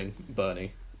praising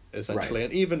Bernie, essentially.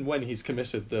 Right. And even when he's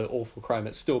committed the awful crime,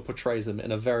 it still portrays him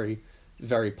in a very,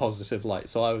 very positive light.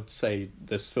 So I would say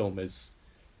this film is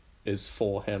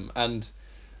for him. And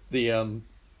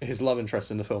his love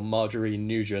interest in the film, Marjorie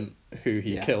Nugent, who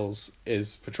he kills,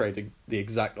 is portrayed the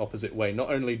exact opposite way. Not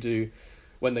only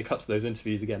when they cut to those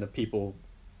interviews again of people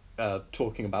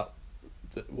talking about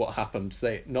what happened,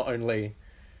 they not only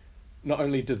not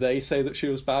only do they say that she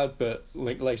was bad, but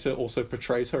Linklater also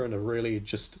portrays her in a really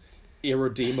just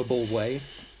irredeemable way.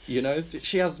 You know,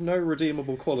 she has no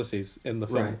redeemable qualities in the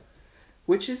film. Right.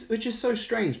 Which is so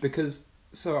strange because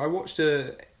I watched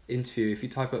a interview. If you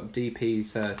type up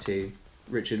DP30,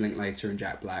 Richard Linklater and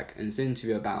Jack Black, and it's an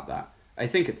interview about that. I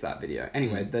think it's that video.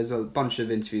 Anyway, there's a bunch of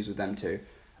interviews with them too.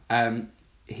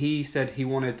 He said he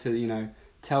wanted to,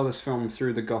 tell this film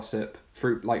through the gossip,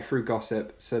 through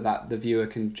gossip, so that the viewer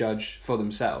can judge for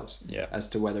themselves as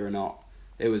to whether or not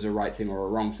it was a right thing or a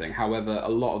wrong thing. However, a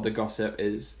lot of the gossip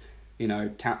is,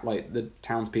 the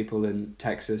townspeople in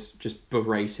Texas just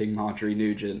berating Marjorie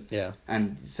Nugent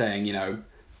and saying,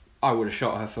 I would have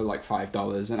shot her for like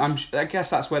 $5, and I guess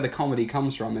that's where the comedy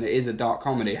comes from, and it is a dark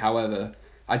comedy. However,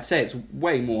 I'd say it's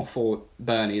way more for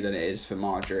Bernie than it is for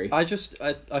Marjorie. I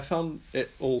found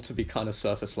it all to be kind of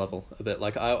surface level a bit.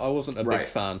 Like I wasn't a big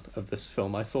fan of this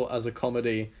film. I thought as a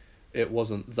comedy, it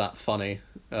wasn't that funny.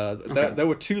 There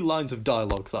were 2 lines of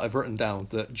dialogue that I've written down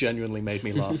that genuinely made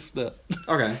me laugh. that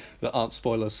aren't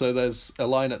spoilers. So there's a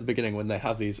line at the beginning when they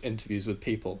have these interviews with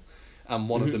people, and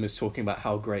one of them is talking about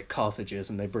how great Carthage is,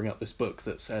 and they bring up this book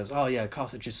that says, oh yeah,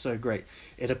 Carthage is so great.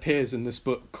 It appears in this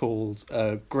book called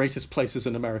Greatest Places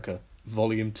in America,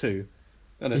 Volume 2.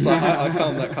 And it's like, I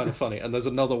found that kind of funny. And there's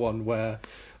another one where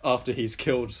after he's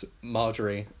killed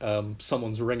Marjorie,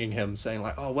 someone's ringing him saying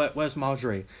like, oh, where's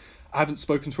Marjorie? I haven't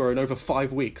spoken to her in over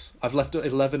 5 weeks. I've left her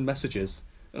 11 messages.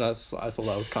 And I thought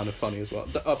that was kind of funny as well.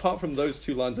 Apart from those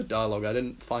 2 lines of dialogue, I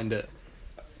didn't find it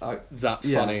that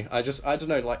funny. I don't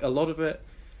know, like a lot of it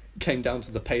came down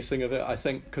to the pacing of it, I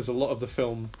think, because a lot of the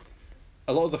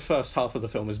first half of the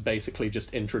film is basically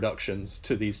just introductions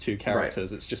to these 2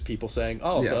 characters. It's just people saying,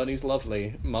 Bernie's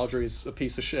lovely, Marjorie's a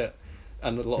piece of shit,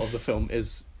 and a lot of the film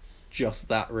is just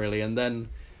that, really. And then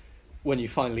when you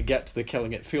finally get to the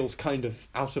killing, it feels kind of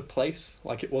out of place,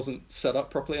 like it wasn't set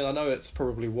up properly. And I know it's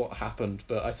probably what happened,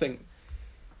 but I think,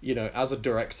 as a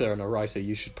director and a writer,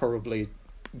 you should probably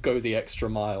go the extra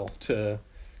mile to,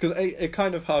 because it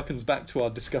kind of harkens back to our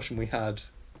discussion we had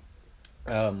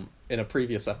in a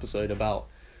previous episode about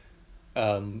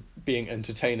being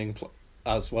entertaining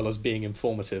as well as being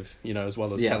informative, as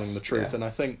well as telling the truth. And I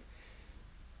think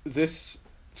this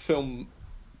film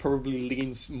probably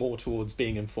leans more towards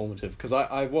being informative, because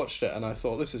I watched it and I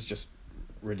thought, this is just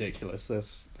ridiculous,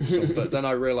 this film. But then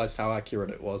I realised how accurate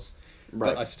it was,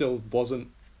 but I still wasn't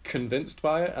convinced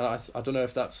by it. And I don't know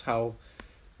if that's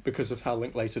because of how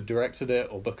Linklater directed it,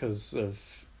 or because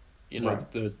of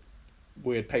the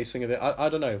weird pacing of it. I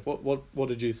don't know. What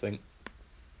did you think?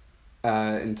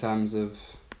 In terms of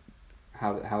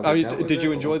how they dealt with did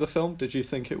you it, enjoy the film? Did you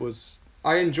think it was?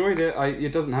 I enjoyed it.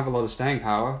 It doesn't have a lot of staying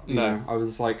power. No. I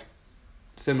was like,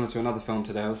 similar to another film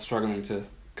today, I was struggling to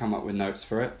come up with notes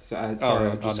for it. So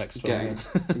I'm just getting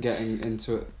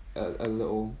into it a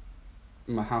little.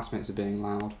 My housemates are being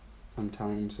loud. I'm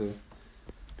telling them to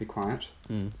be quiet.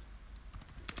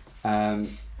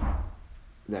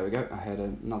 There we go. I heard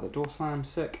another door slam.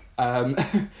 Sick. I'm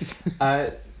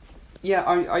a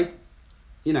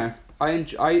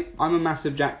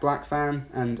massive Jack Black fan,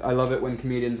 and I love it when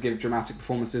comedians give dramatic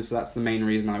performances. So that's the main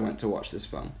reason I went to watch this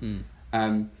film.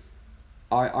 I'm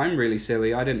really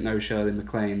silly. I didn't know Shirley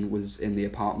MacLaine was in The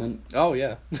Apartment. Oh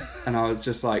yeah. And I was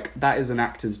just like, that is an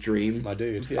actor's dream. My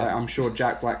dude. Yeah. I'm sure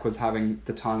Jack Black was having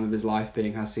the time of his life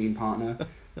being her scene partner.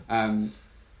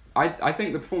 I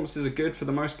think the performances are good for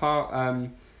the most part.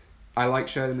 I like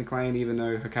Shirley MacLaine, even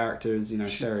though her character is,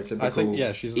 stereotypical. I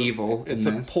think, she's evil. It's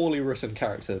a poorly written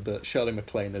character, but Shirley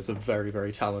MacLaine is a very,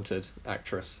 very talented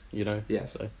actress.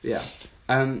 Yes.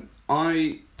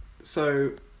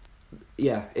 So.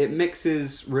 Yeah. It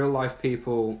mixes real life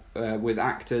people with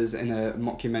actors in a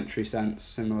mockumentary sense,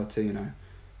 similar to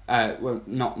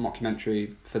not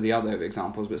mockumentary for the other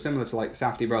examples, but similar to like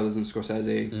Safdie brothers and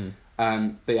Scorsese.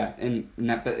 But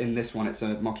in this one, it's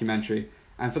a mockumentary,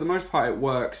 and for the most part, it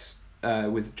works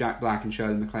with Jack Black and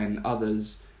Shirley MacLaine and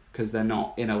others, because they're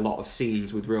not in a lot of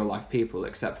scenes with real life people,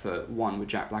 except for one with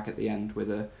Jack Black at the end with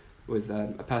a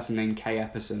person named Kay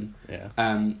Epperson. Yeah.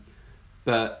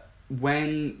 But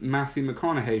when Matthew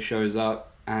McConaughey shows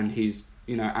up and he's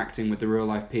acting with the real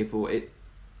life people, it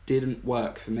didn't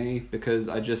work for me, because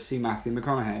I just see Matthew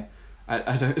McConaughey.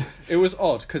 I don't. It was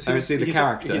odd because I don't see the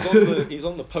character. He's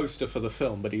on the poster for the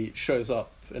film, but he shows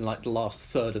up in like the last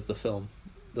third of the film.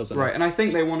 doesn't Right, it? and I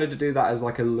think they wanted to do that as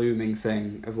like a looming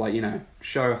thing of like,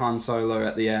 show Han Solo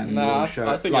at the end, Nah, or show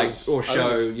I think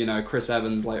Chris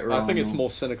Evans later on. I think it's more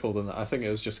cynical than that. I think it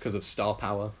was just because of star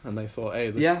power, and they thought,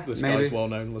 hey, this maybe. guy's well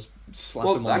known. Let's slap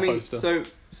him on the poster.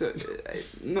 So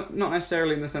not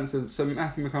necessarily in the sense of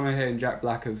Matthew McConaughey and Jack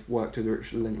Black have worked with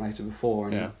Richard Linklater before,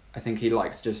 and I think he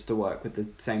likes just to work with the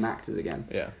same actors again.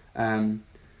 Yeah.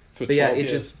 For 12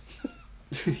 years. Just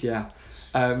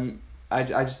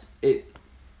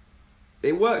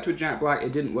it worked with Jack Black.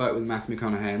 It didn't work with Matthew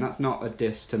McConaughey, and that's not a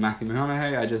diss to Matthew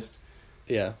McConaughey.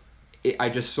 I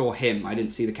just saw him. I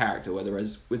didn't see the character.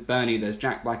 Whereas with Bernie, there's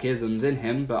Jack Black-isms in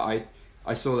him, but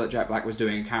I saw that Jack Black was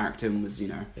doing a character and was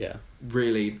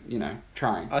really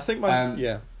trying. I think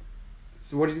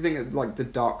So what did you think of like the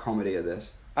dark comedy of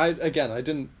this? I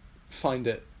didn't find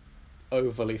it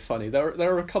overly funny. There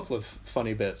are a couple of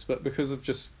funny bits, but because of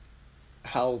just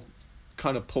how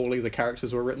kind of poorly the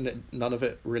characters were written, none of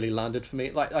it really landed for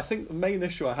me. Like, I think the main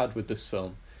issue I had with this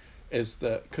film is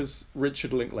that because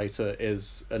Richard Linklater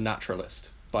is a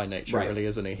naturalist by nature, really,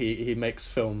 isn't he? He makes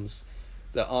films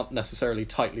that aren't necessarily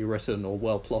tightly written or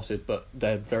well plotted, but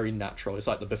they're very natural. It's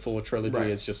like the Before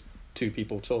trilogy is just two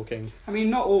people talking. I mean,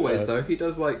 not always though. He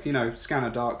does like Scanner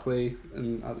Darkly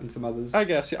and some others. I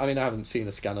guess. I mean, I haven't seen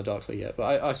a Scanner Darkly yet,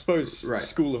 but I suppose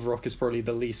School of Rock is probably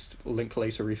the least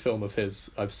Linklater-y film of his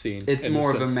I've seen. It's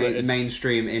more of a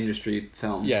mainstream industry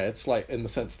film. Yeah, it's like in the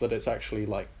sense that it's actually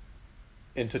like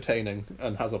entertaining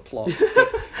and has a plot.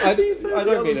 I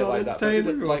don't mean it like that.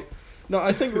 But, like, no,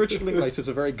 I think Richard Linklater's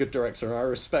a very good director, and I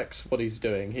respect what he's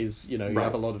doing. He's you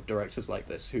have a lot of directors like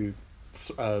this who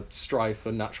strive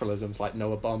for naturalisms, like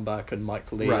Noah Baumbach and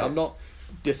Mike Leigh. I'm not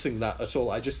dissing that at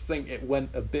all. I just think it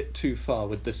went a bit too far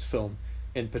with this film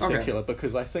in particular,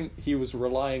 because I think he was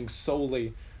relying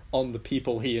solely on the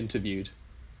people he interviewed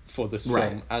for this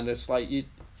film, and it's like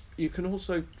you can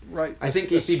also write. I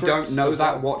think if you don't know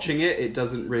that watching it, it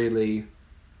doesn't really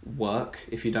work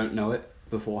if you don't know it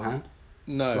beforehand.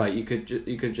 No, like you could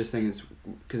just think it's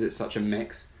because it's such a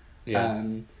mix. Yeah.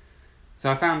 So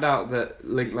I found out that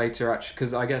Linklater actually,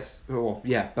 because I guess,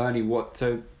 Bernie.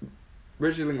 So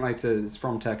Richard Linklater is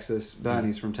from Texas.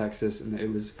 Bernie's from Texas, and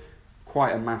it was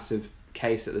quite a massive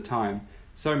case at the time.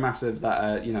 So massive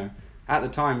that at the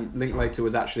time Linklater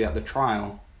was actually at the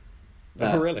trial.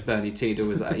 Oh, really? Bernie Tiede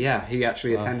was at. Yeah, he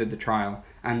actually attended the trial,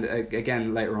 and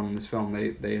again later on in this film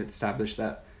they established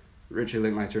that Richard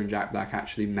Linklater and Jack Black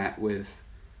actually met with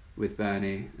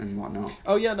Bernie and whatnot.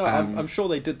 Oh yeah, no, I'm sure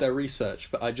they did their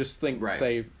research, but I just think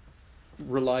they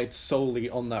relied solely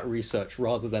on that research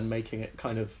rather than making it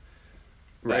kind of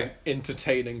an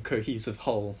entertaining, cohesive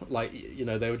whole. Like,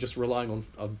 they were just relying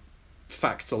on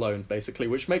facts alone, basically,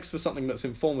 which makes for something that's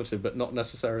informative but not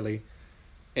necessarily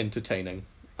entertaining,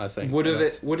 I think. Would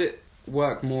it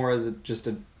work more as just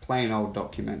a plain old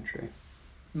documentary?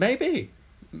 Maybe.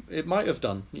 It might have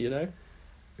done,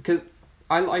 Because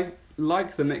I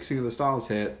like the mixing of the styles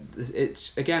here.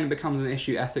 It again becomes an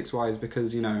issue ethics-wise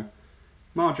because,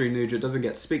 Marjorie Nugent doesn't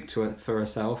get to speak to it for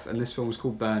herself, and this film is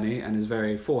called Bernie and is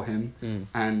very for him,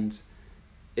 and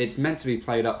it's meant to be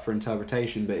played up for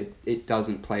interpretation, but it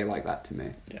doesn't play like that to me.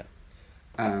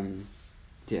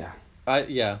 Yeah.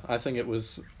 I think it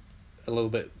was a little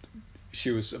bit...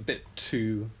 She was a bit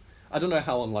too... I don't know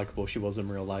how unlikable she was in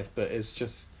real life, but it's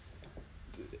just...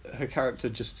 Her character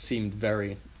just seemed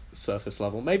very surface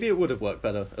level. Maybe it would have worked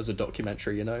better as a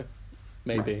documentary,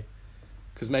 Maybe.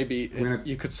 Because maybe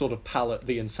you could sort of palette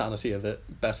the insanity of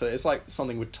it better. It's like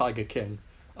something with Tiger King.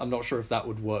 I'm not sure if that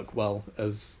would work well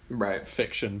as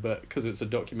fiction, but because it's a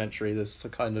documentary, there's a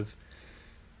kind of...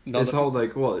 This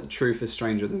whole, truth is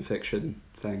stranger than fiction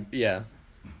thing. Yeah.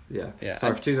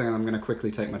 Sorry, for 2 seconds, I'm going to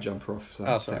quickly take my jumper off, so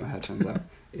I have to take my headphones out.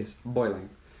 It's boiling.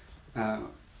 I'm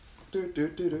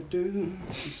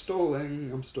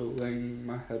stalling,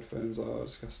 my headphones are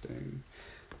disgusting.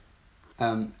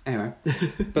 Anyway.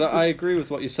 But I agree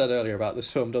with what you said earlier about this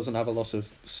film doesn't have a lot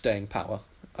of staying power,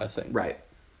 I think. Right.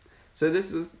 So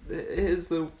here's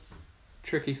the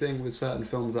tricky thing with certain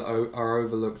films that are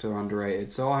overlooked or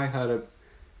underrated. So I heard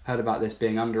about this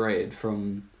being underrated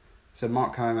from... So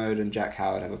Mark Kermode and Jack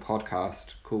Howard have a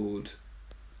podcast called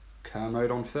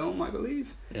Kermode on Film, I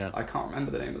believe. Yeah. I can't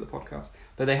remember the name of the podcast.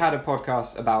 But they had a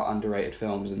podcast about underrated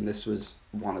films, and this was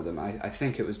one of them. I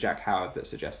think it was Jack Howard that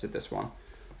suggested this one.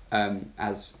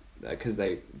 Because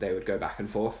they would go back and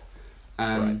forth.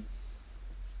 I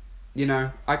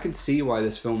can see why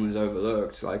this film is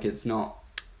overlooked. Like, it's not,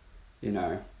 it's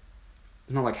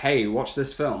not like, hey, watch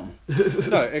this film. No,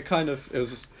 it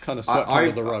was kind of swept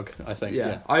under the rug, I think.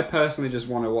 Yeah. I personally just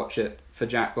want to watch it for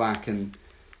Jack Black and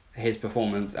his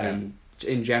performance, and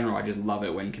in general, I just love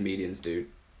it when comedians do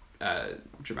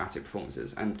dramatic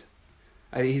performances, and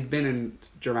he's been in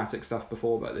dramatic stuff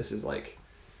before, but this is like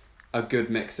a good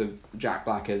mix of Jack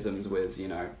Black-isms with, you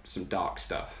know, some dark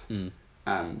stuff.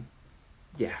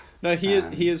 Yeah. No, he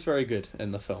is very good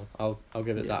in the film. I'll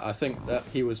give it that. I think that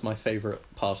he was my favourite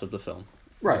part of the film.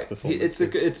 Right. It's a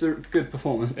good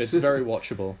performance. It's very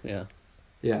watchable. Yeah.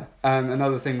 Yeah.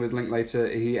 Another thing with Linklater,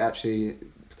 he actually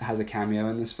has a cameo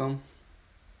in this film.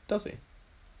 Does he?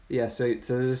 Yeah. So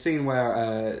there's a scene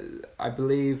where I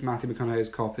believe Matthew McConaughey's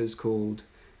cop is called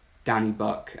Danny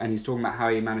Buck, and he's talking about how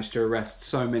he managed to arrest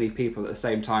so many people at the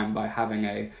same time by having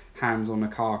a hands on a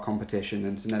car competition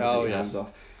and to never take your hands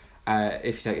off.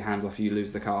 If you take your hands off, you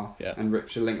lose the car. Yeah. And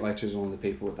Richard Linklater is one of the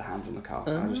people with the hands on the car.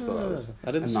 I just thought that was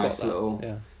a nice little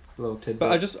tidbit.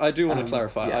 But I do want to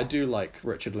clarify. Yeah. I do like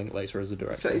Richard Linklater as a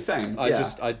director. Same.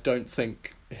 I don't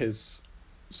think his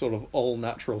sort of all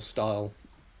natural style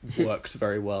worked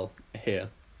very well here.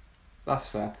 That's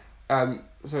fair.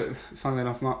 So, funnily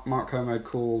enough, Mark Kermode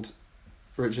called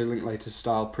Richard Linklater's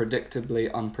style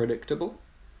predictably unpredictable.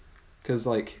 Because,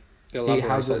 like, he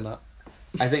has on that.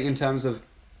 I think in terms of,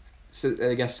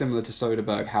 I guess, similar to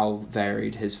Soderbergh, how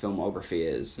varied his filmography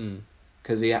is.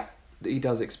 Because he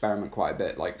does experiment quite a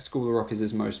bit. Like, School of Rock is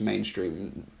his most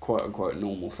mainstream, quote-unquote,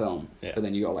 normal film. Yeah. But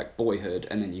then you got, like, Boyhood,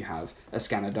 and then you have A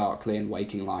Scanner Darkly and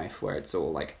Waking Life, where it's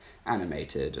all, like,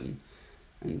 animated and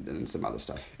some other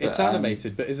stuff. It's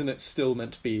animated, but isn't it still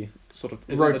meant to be sort of...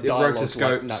 Isn't the dialogue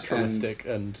like naturalistic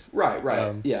and right,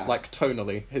 like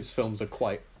tonally, his films are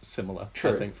quite similar,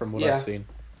 I think, from what I've seen.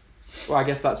 Well, I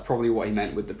guess that's probably what he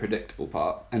meant with the predictable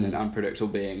part, and then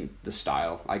unpredictable being the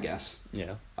style, I guess.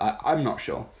 Yeah. I'm not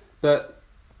sure. But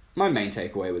my main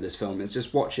takeaway with this film is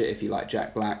just watch it if you like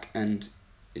Jack Black, and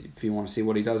if you want to see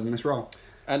what he does in this role.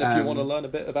 And if you want to learn a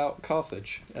bit about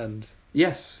Carthage and...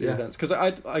 Yes, the events. Because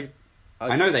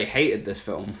I know they hated this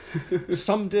film.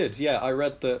 Some did, yeah. I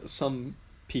read that some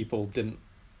people didn't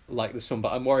like this film,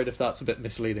 but I'm worried if that's a bit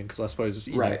misleading, because I suppose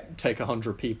you know, take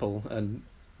 100 people and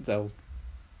they'll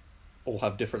all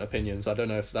have different opinions. I don't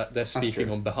know if they're speaking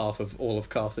on behalf of all of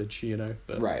Carthage, you know.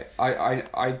 But... Right.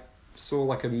 I saw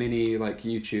like a mini like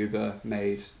YouTuber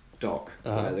made doc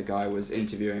where the guy was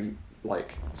interviewing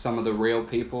like some of the real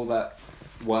people that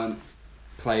weren't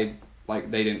played,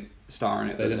 like they didn't star in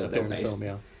it. They didn't appear in the film,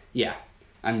 yeah. Yeah.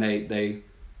 And they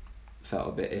felt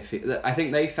a bit iffy. I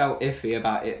think they felt iffy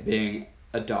about it being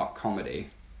a dark comedy.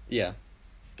 Yeah.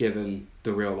 Given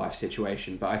the real life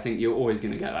situation. But I think you're always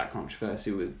going to get that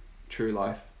controversy with true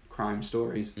life crime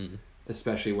stories,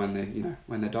 especially when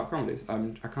they're dark comedies.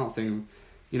 I can't think,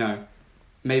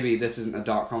 maybe this isn't a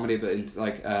dark comedy,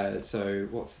 but so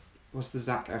what's the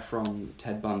Zac Efron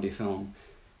Ted Bundy film?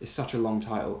 It's such a long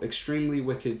title. Extremely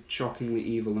Wicked, Shockingly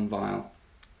Evil and Vile.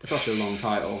 Such a long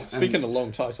title. Speaking of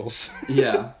long titles.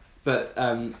 Yeah, but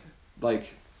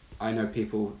I know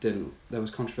people didn't. There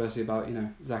was controversy about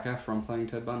Zac Efron playing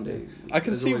Ted Bundy.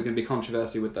 There's always going to be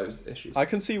controversy with those issues. I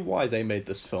can see why they made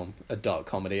this film a dark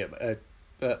comedy.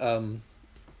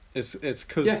 It's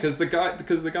because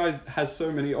the guy has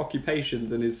so many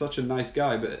occupations and is such a nice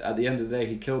guy, but at the end of the day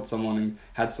he killed someone and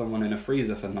had someone in a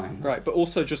freezer for 9 months. Right, but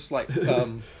also just like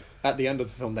at the end of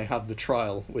the film they have the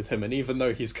trial with him, and even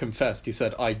though he's confessed, he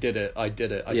said I did it, I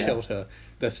killed her,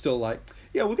 they're still like,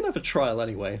 yeah, we're gonna have a trial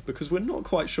anyway because we're not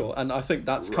quite sure. And I think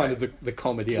that's kind of the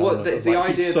comedy element. Well, the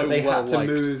idea that they had to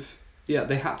move. Yeah,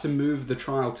 they had to move the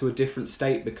trial to a different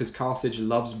state because Carthage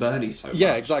loves Bernie so much.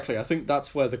 Yeah, exactly. I think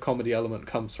that's where the comedy element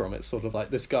comes from. It's sort of like,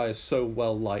 this guy is so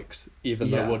well liked, even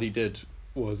though what he did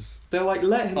was they're like,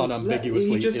 let him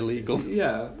unambiguously illegal.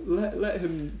 Yeah, let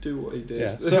him do what he did.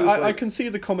 Yeah. So I can see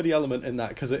the comedy element in that,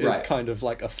 because it is kind of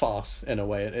like a farce in a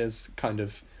way. It is kind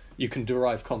of, you can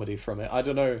derive comedy from it. I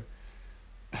don't know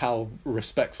how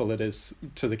respectful it is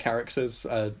to the characters,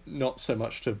 not so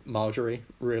much to Marjorie,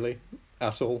 really.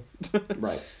 At all.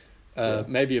 Right.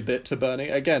 Maybe a bit to Bernie.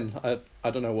 Again, I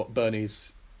don't know what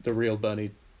the real Bernie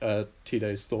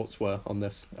Tidet's thoughts were on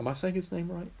this. Am I saying his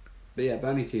name right? But yeah,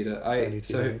 Bernie Tidet.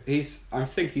 So I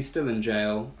think he's still in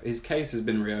jail. His case has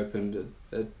been reopened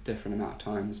a different amount of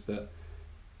times, but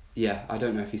yeah, I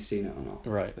don't know if he's seen it or not.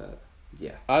 Right. But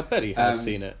yeah. I bet he has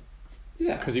seen it.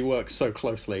 Yeah. Because he works so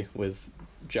closely with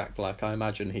Jack Black. I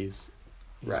imagine he's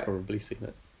probably seen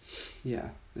it. Yeah.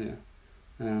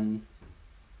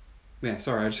 Yeah,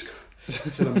 sorry, I just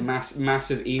got a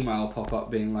massive email pop up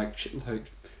being like it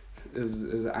was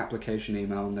an application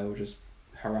email, and they were just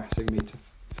harassing me to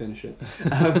finish it.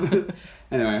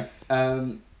 Anyway,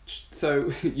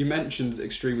 so you mentioned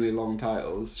extremely long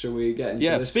titles. Shall we get into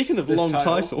this? Speaking of long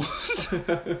titles,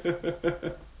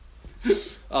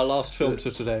 our last film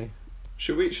to today.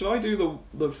 Should I do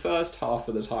the first half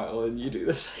of the title and you do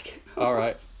the second half? All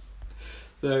right.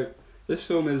 So, this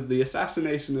film is The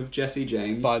Assassination of Jesse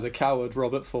James. By the coward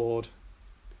Robert Ford.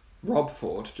 Rob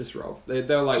Ford, just Rob.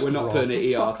 They're like, Just we're not Rob. putting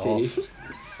it Fuck ERT.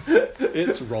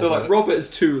 It's Robert. They're like, Robert is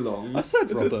too long. I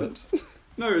said Robert.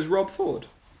 No, it's Rob Ford.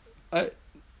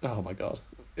 Oh my god.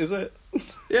 Is it?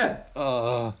 Yeah.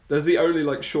 There's the only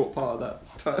like short part of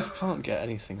that title. I can't get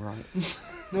anything right.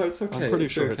 No, it's okay. I'm pretty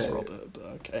sure okay. it's Robert, but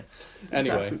okay.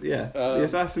 Anyway. The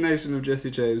Assassination of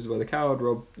Jesse James by the coward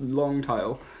Rob. Long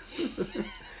title.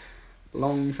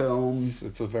 Long film.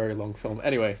 It's a very long film.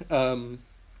 Anyway,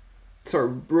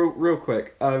 sorry, real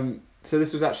quick. So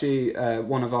this was actually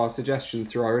one of our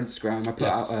suggestions through our Instagram. I put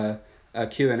out a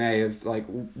Q&A of like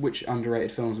which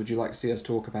underrated films would you like to see us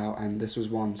talk about, and this was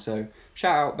one. So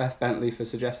shout out Beth Bentley for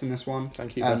suggesting this one.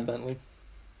 Thank you, Beth Bentley.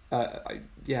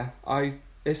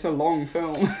 It's a long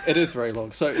film. It is very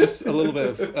long. So just a little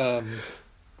bit of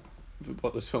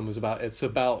what this film was about. It's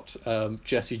about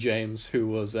Jesse James, who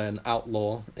was an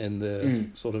outlaw in the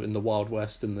sort of in the Wild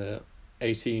West in the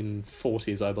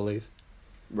 1840s, I believe.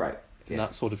 Right. In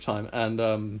that sort of time,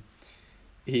 and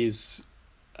he's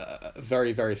a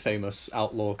very, very famous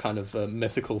outlaw, kind of a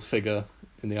mythical figure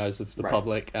in the eyes of the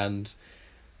public, and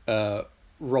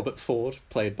Robert Ford,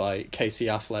 played by Casey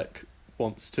Affleck,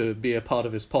 wants to be a part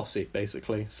of his posse,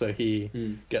 basically, so he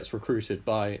gets recruited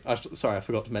by... Sorry, I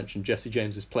forgot to mention, Jesse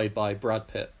James is played by Brad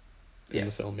Pitt in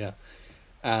the film,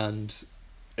 and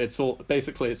it's all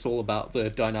about the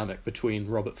dynamic between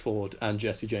Robert Ford and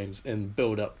Jesse James in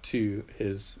build-up to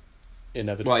his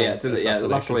inevitable assassination.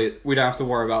 Luckily we don't have to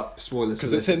worry about spoilers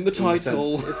because it's in the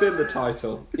title. It's in the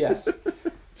title. Yes.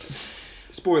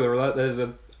 Spoiler alert: there's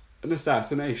an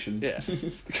assassination. Yeah.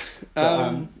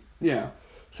 But, yeah.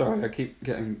 Sorry, I keep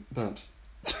getting burnt.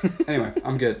 Anyway,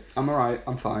 I'm good. I'm alright.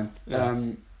 I'm fine. Yeah.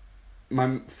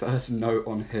 My first note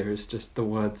on here is just the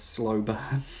word slow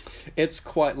burn. It's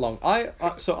quite long. I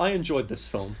enjoyed this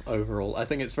film overall. I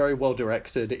think it's very well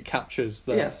directed. It captures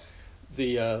the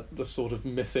sort of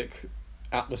mythic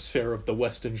atmosphere of the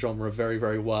Western genre very,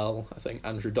 very well. I think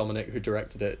Andrew Dominik, who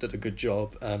directed it, did a good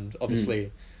job, and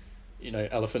obviously,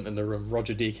 elephant in the room,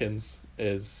 Roger Deakins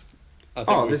is.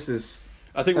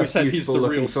 I think we said he's the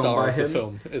real star of the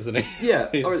film, isn't he? Yeah.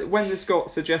 When this got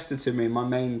suggested to me, my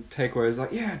main takeaway was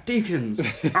like, yeah, Deakins.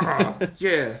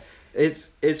 Yeah.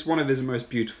 It's one of his most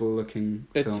beautiful looking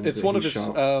films. It's one of his.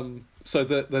 So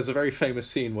there's a very famous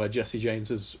scene where Jesse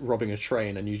James is robbing a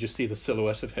train, and you just see the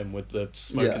silhouette of him with the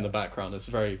smoke in the background. It's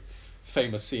a very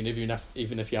famous scene.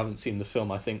 Even if you haven't seen the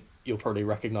film, I think you'll probably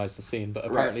recognise the scene. But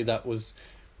apparently that was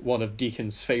one of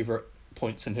Deakins' favourite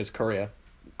points in his career,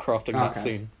 crafting that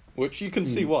scene. Which you can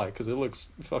see why, because it looks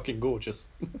fucking gorgeous.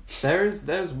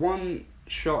 There's one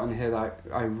shot in here that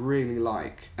I really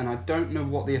like, and I don't know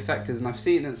what the effect is, and I've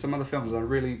seen it in some other films, and I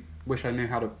really wish I knew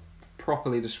how to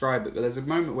properly describe it, but there's a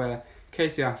moment where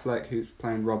Casey Affleck, who's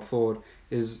playing Rob Ford,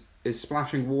 is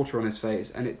splashing water on his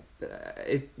face, and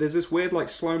there's this weird like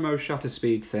slow-mo shutter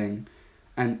speed thing,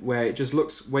 and where it just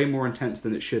looks way more intense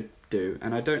than it should do,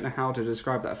 and I don't know how to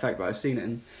describe that effect, but I've seen it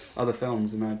in other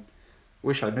films, and I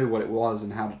wish I knew what it was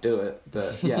and how to do it.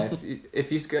 But yeah,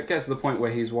 if you get to the point where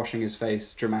he's washing his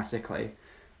face dramatically,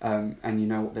 and you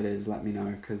know what it is, let me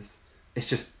know, because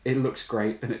it looks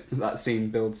great, and that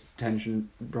scene builds tension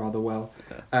rather well.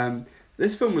 Yeah.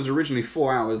 This film was originally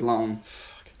 4 hours long.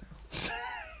 Fucking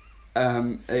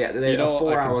hell. They had a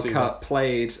 4-hour cut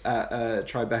played at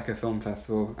Tribeca Film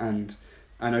Festival, and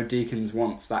I know Deakins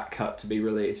wants that cut to be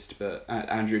released, but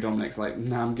Andrew Dominik's like,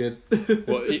 nah, I'm good.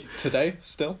 What, today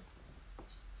still?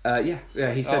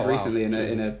 He said recently in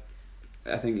a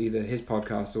I think either his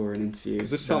podcast or an interview.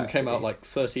 Because this film came out like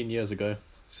 13 years ago,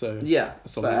 so yeah.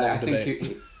 But I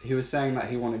think he was saying that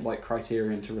he wanted like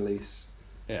Criterion to release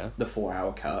the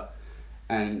 4-hour cut,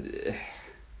 and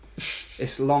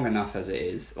it's long enough as it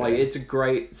is. Like it's a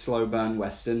great slow burn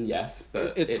western, yes,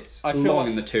 but it's long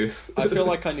in the tooth. I feel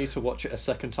like I need to watch it a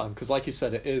second time because, like you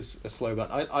said, it is a slow burn.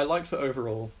 I liked it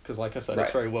overall because, like I said,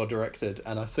 it's very well directed,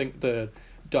 and I think the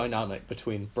dynamic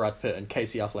between Brad Pitt and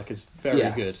Casey Affleck is very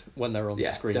good when they're on the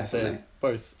screen. Definitely. They're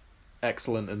both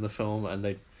excellent in the film, and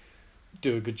they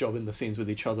do a good job in the scenes with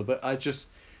each other. But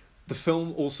the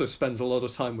film also spends a lot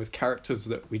of time with characters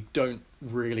that we don't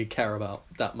really care about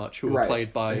that much, who are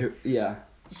played by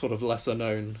sort of lesser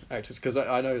known actors. Because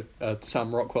I know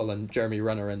Sam Rockwell and Jeremy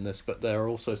Renner in this, but there are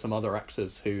also some other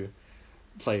actors who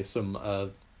play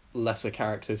some lesser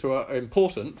characters who are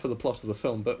important for the plot of the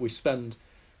film, but we spend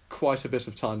quite a bit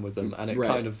of time with them, and it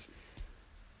kind of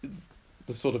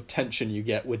the sort of tension you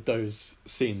get with those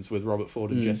scenes with Robert Ford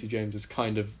and Jesse James is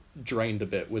kind of drained a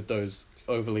bit with those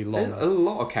overly long. There's a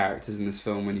lot of characters in this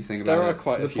film when you think about it. There are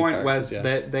quite to a the few point where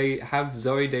characters, they have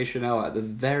Zoe Deschanel at the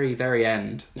very, very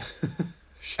end.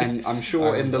 And I'm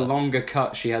sure in the longer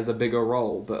cut she has a bigger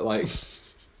role, but like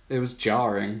it was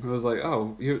jarring. I was like,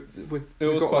 oh, we've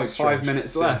got like 5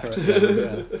 minutes left.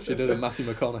 Yeah. She did a Matthew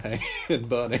McConaughey in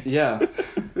Bernie. Yeah.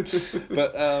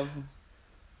 But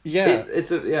yeah,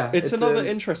 it's another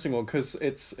interesting one, because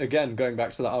it's, again, going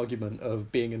back to the argument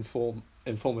of being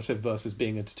informative versus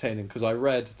being entertaining, because I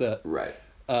read that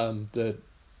the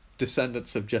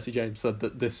descendants of Jesse James said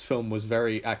that this film was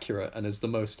very accurate and is the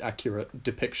most accurate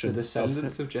depiction. The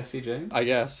descendants of Jesse James? I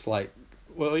guess, like,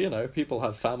 well, you know, people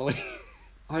have family.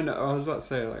 I know, I was about to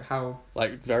say, like, how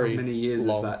many years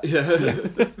long. is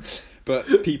that? Yeah.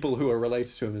 But people who are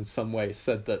related to him in some way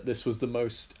said that this was the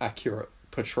most accurate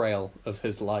portrayal of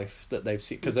his life that they've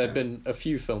seen, because there had been a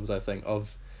few films, I think,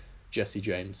 of Jesse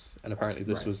James, and apparently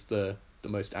this was the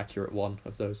most accurate one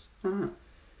of those.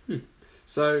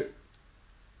 So,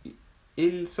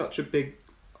 in such a big,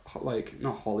 like,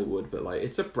 not Hollywood, but like,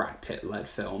 it's a Brad Pitt led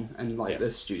film, and like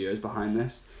there's studios behind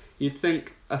this. You'd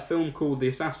think a film called The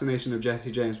Assassination of Jesse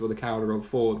James by the Coward Rob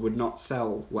Ford would not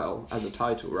sell well as a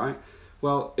title, right?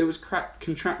 Well, it was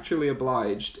contractually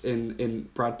obliged in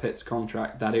Brad Pitt's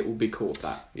contract that it will be called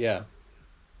that. Yeah.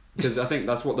 Because I think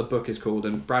that's what the book is called,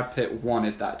 and Brad Pitt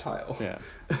wanted that title. Yeah.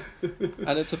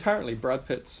 And it's apparently Brad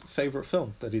Pitt's favourite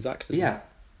film that he's acted in.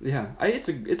 Yeah.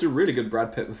 It's a really good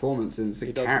Brad Pitt performance, and it's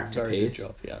a character piece. Good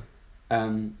job, yeah.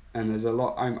 And there's a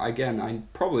lot. I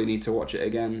probably need to watch it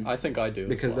again. I think I do,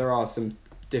 because there are some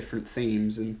different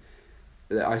themes, and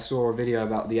I saw a video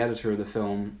about the editor of the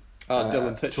film.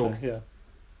 Dylan Titchener,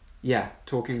 Yeah,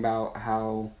 talking about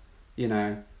how, you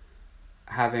know,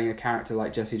 having a character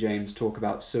like Jesse James talk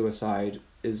about suicide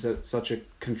is such a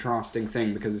contrasting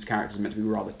thing, because his character is meant to be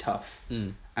rather tough,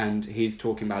 and he's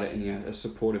talking about it in a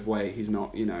supportive way. He's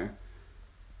not, you know,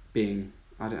 being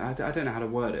I don't know how to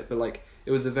word it, but like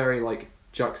it was a very like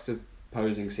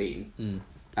juxtaposing scene,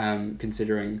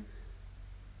 considering.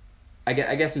 I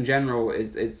guess in general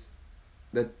it's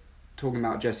they're talking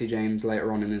about Jesse James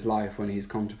later on in his life when he's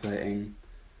contemplating,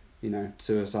 you know,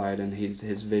 suicide, and his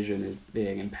vision is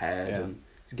being impaired and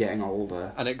he's getting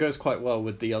older. And it goes quite well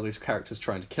with the other characters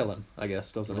trying to kill him, I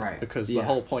guess, doesn't it? Right. Because the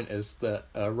whole point is that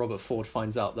Robert Ford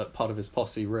finds out that part of his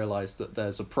posse realised that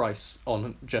there's a price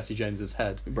on Jesse James's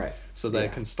head. Right. So they're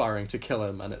conspiring to kill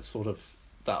him, and it's sort of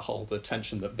the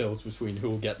tension that builds between who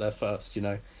will get there first, you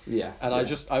know? Yeah. And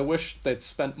I wish they'd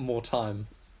spent more time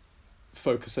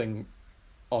focusing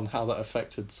on how that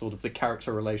affected sort of the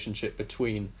character relationship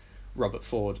between Robert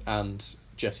Ford and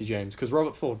Jesse James, because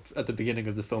Robert Ford at the beginning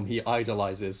of the film, he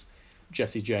idolizes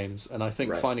Jesse James, and I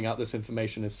think finding out this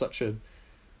information is such a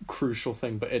crucial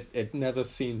thing, but it never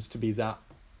seems to be that.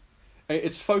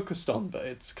 It's focused on, but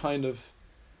it's kind of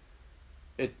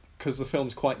because the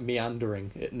film's quite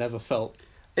meandering. It never felt.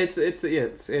 It's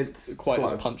quite slow.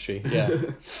 As punchy.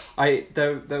 Yeah.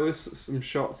 There was some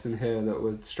shots in here that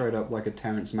were straight up like a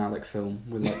Terrence Malick film,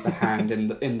 with like the hand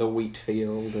in the wheat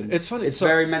field, and it's funny. It's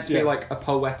very meant to be like a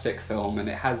poetic film, and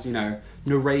it has, you know,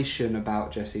 narration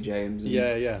about Jesse James.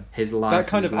 And his life. That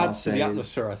kind of adds to the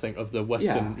atmosphere, I think, of the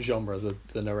Western genre,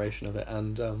 the narration of it,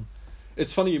 and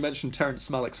it's funny you mentioned Terrence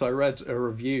Malick. So I read a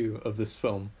review of this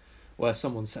film where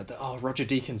someone said that, Roger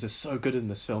Deakins is so good in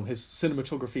this film. His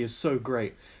cinematography is so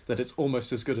great that it's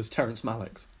almost as good as Terrence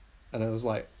Malick's. And I was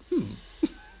like,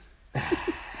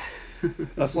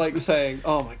 That's like saying,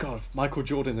 oh my God, Michael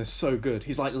Jordan is so good.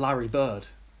 He's like Larry Bird.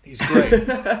 He's great.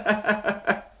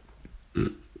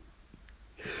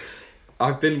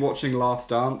 I've been watching Last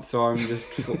Dance, so I'm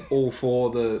just all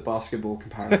for the basketball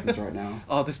comparisons right now.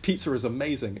 Oh, this pizza is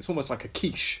amazing. It's almost like a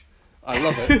quiche. I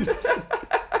love it.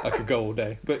 I could go all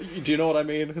day. But do you know what I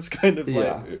mean? It's kind of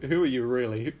like, who are you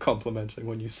really complimenting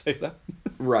when you say that?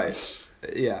 Right.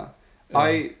 Yeah.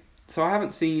 I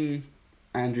haven't seen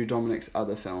Andrew Dominik's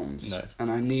other films. No.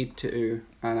 And I need to,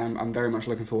 and I'm very much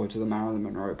looking forward to the Marilyn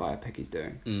Monroe biopic he's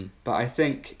doing. But I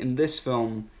think in this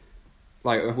film,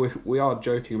 like, we are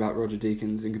joking about Roger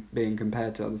Deakins being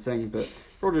compared to other things, but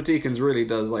Roger Deakins really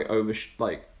does, like,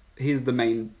 he's the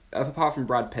main, apart from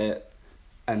Brad Pitt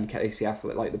and Casey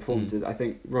Affleck, like the performances, I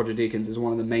think Roger Deakins is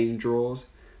one of the main draws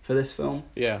for this film.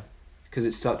 Yeah. Because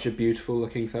it's such a beautiful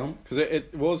looking film. Because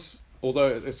it was, although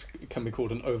it can be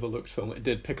called an overlooked film, it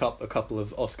did pick up a couple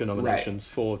of Oscar nominations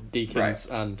for Deakins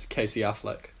and Casey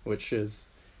Affleck, which is,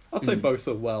 I'd say both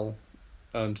are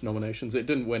well-earned nominations. It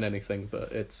didn't win anything,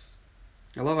 but it's...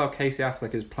 I love how Casey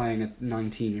Affleck is playing a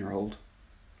 19-year-old.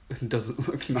 Doesn't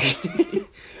look 19.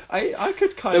 I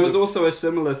could kind There was also a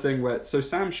similar thing where... So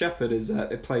Sam Shepard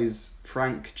it plays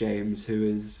Frank James, who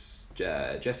is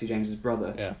Jesse James's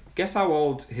brother. Yeah. Guess how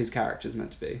old his character's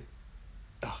meant to be?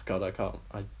 Oh God,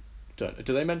 I don't.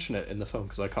 Do they mention it in the film?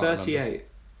 Because I can't. 38. Remember.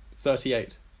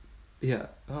 38. Yeah.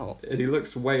 Oh. And he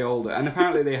looks way older, and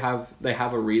apparently they have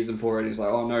a reason for it. He's like,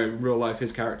 oh no, in real life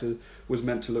his character was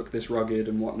meant to look this rugged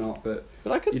and whatnot, but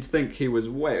you'd think he was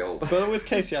way older. But with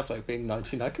Casey Affleck being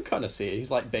 19, I could kind of see it.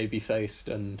 He's like baby faced,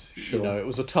 and you know, it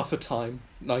was a tougher time.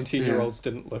 19-year-olds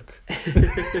didn't look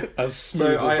as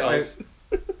smooth as us.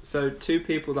 So 2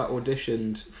 people that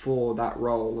auditioned for that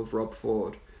role of Rob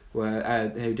Ford were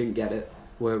who didn't get it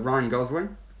were Ryan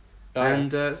Gosling.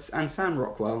 And Sam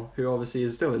Rockwell, who obviously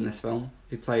is still in this film,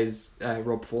 he plays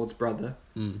Rob Ford's brother.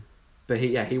 But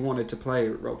he wanted to play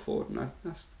Rob Ford, and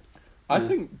I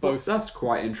think both. That's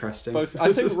quite interesting. Both.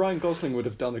 I think Ryan Gosling would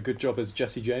have done a good job as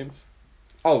Jesse James.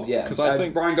 Oh yeah, because I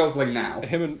think Ryan Gosling now.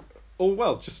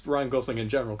 Just Ryan Gosling in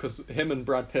general, because him and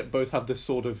Brad Pitt both have this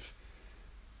sort of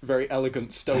very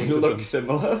elegant stoicism. They look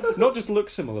similar. Not just look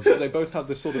similar, but they both have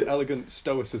this sort of elegant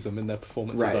stoicism in their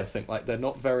performances. Right. I think like they're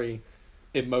not very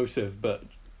emotive, but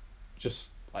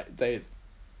just like I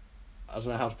don't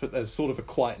know how to put. There's sort of a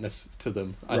quietness to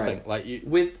them. I think like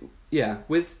with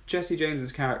Jesse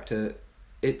James's character,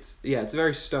 it's a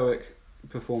very stoic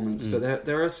performance, but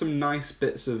there are some nice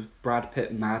bits of Brad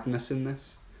Pitt madness in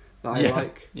this that I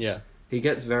like. Yeah, he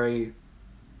gets very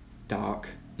dark,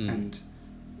 and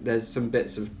there's some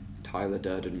bits of Tyler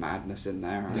Durden madness in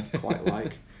there I quite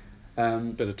like.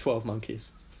 Bit of 12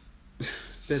 Monkeys.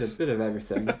 Bit of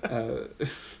everything.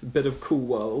 Bit of Cool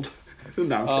World.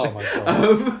 No, oh my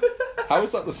God. How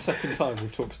is that the second time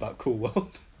we've talked about Cool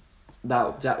World?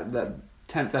 That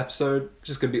 10th episode,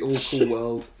 just going to be all Cool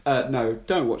World. No,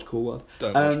 don't watch Cool World.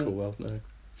 Don't watch Cool World, no.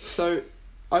 So,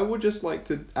 I would just like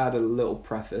to add a little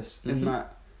preface in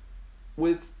that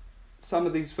with some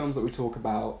of these films that we talk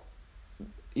about,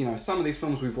 you know, some of these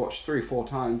films we've watched 3-4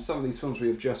 times, some of these films we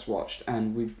have just watched,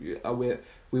 and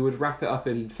we would wrap it up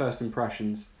in first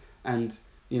impressions. And,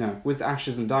 you know, with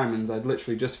Ashes and Diamonds, I'd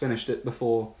literally just finished it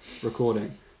before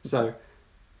recording. So,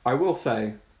 I will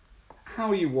say,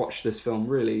 how you watch this film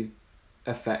really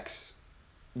affects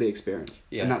the experience.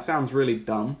 Yeah. And that sounds really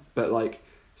dumb, but like,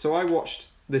 so I watched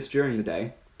this during the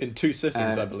day. In 2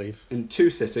 sittings, I believe. In 2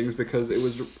 sittings, because it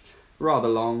was rather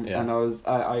long, and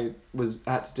I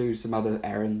had to do some other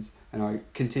errands, and I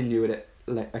continued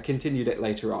it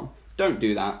later on. Don't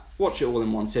do that. Watch it all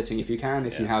in one sitting if you can.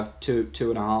 If you have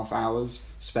 2.5 hours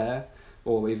spare,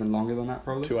 or even longer than that,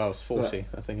 probably. 2 hours 40,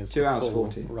 I think is 2 hours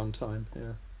 40 run time.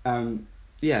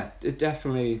 It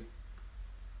definitely.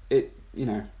 You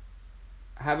know,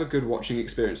 have a good watching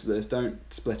experience with this.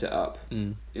 Don't split it up.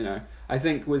 You know, I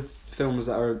think with films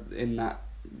that are in that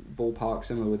ballpark,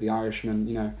 similar with The Irishman,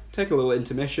 you know, take a little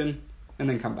intermission and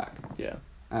then come back. Yeah.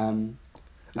 And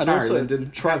Barry also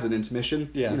Lyndon has an intermission.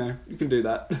 Yeah. You know, you can do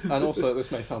that. And also,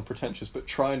 this may sound pretentious, but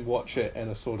try and watch it in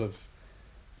a sort of,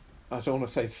 I don't want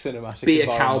to say cinematic. Be a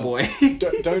cowboy.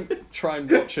 don't try and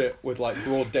watch it with like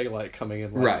broad daylight coming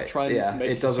in. Right. Try and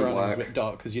make the surroundings work. a bit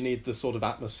dark, because you need the sort of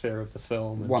atmosphere of the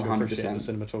film and 100%. to appreciate the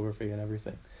cinematography and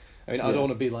everything. I mean, I don't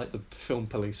want to be like the film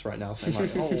police right now saying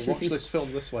like, oh, watch this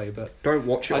film this way, but don't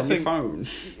watch it on your phone.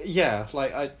 Yeah,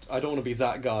 like I don't want to be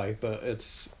that guy, but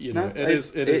it's, you know, it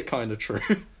is kind of true.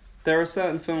 There are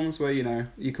certain films where, you know,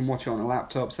 you can watch it on a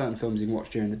laptop, certain films you can watch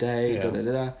during the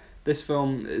day, This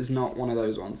film is not one of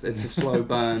those ones. It's a slow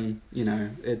burn, you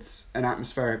know, it's an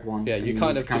atmospheric one. Yeah, you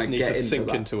kind of just need to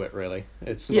sink into it, really.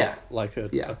 It's not like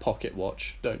a pocket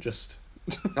watch. Don't just...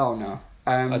 Oh, no.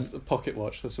 A pocket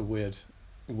watch, that's a weird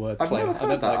word play. I've never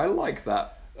heard that. I like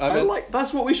that.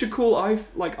 That's what we should call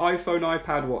iPhone,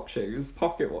 iPad watching, is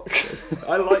pocket watching.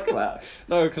 I like that.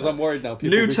 No, because I'm worried now.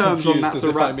 People New terms on That's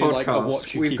a Wrap podcast. Like a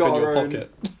watch you keep in your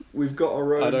pocket. We've got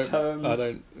our own terms.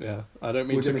 I don't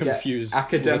mean to confuse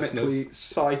academically listeners.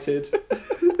 Cited.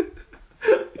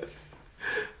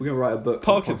 We're going to write a book.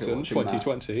 Parkinson,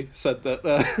 2020, said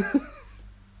that...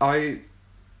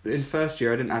 In first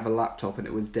year, I didn't have a laptop and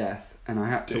it was death, and I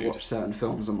had to watch certain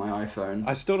films on my iPhone.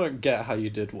 I still don't get how you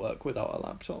did work without a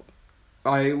laptop.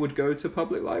 I would go to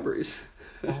public libraries,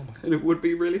 and it would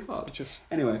be really hard.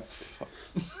 Anyway,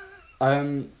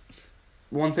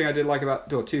 one thing I did like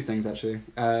two things actually,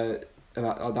 that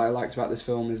I liked about this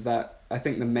film is that I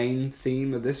think the main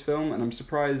theme of this film, and I'm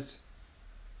surprised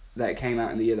that it came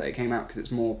out in the year that it came out, because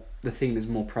the theme is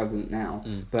more prevalent now,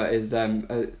 but is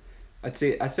I'd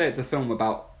say it's a film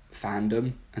about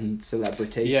fandom and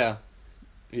celebrity. Yeah.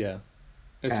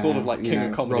 It's sort of like King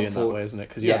of Comedy in that way, isn't it?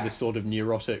 Because you have this sort of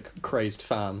neurotic, crazed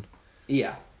fan.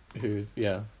 Yeah.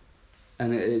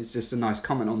 And it's just a nice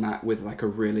comment on that with like a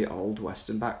really old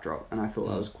Western backdrop, and I thought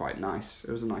that was quite nice.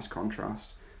 It was a nice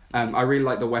contrast. I really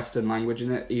like the Western language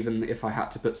in it, even if I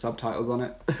had to put subtitles on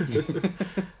it.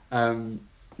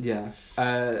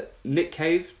 Nick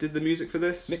Cave did the music for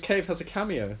this. Nick Cave has a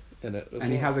cameo in it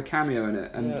he has a cameo in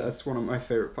it, and that's one of my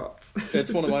favourite parts.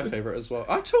 It's one of my favourite as well.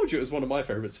 I told you it was one of my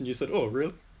favourites, and you said, "Oh,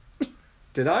 really?"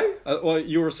 Did I? Well,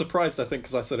 you were surprised, I think,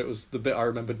 because I said it was the bit I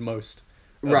remembered most.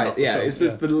 Right, yeah. It's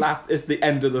just it's the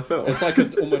end of the film. It's like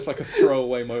almost like a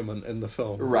throwaway moment in the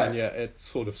film, right? And yet it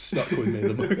sort of stuck with me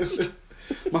the most.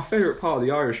 My favourite part of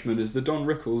The Irishman is the Don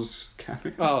Rickles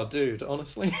cameo. Oh, dude,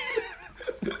 honestly.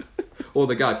 Or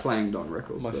the guy playing Don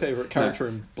Rickles. My favourite character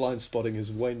in Blind Spotting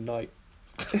is Wayne Knight.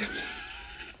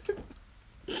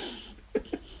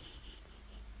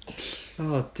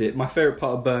 Oh dear. My favourite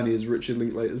part of Bernie is Richard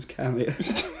Linklater's cameo.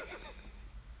 So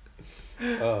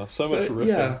much riffing.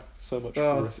 Yeah. So much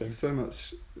riffing. So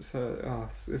much.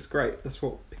 It's great. That's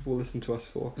what people listen to us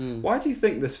for. Why do you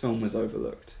think this film was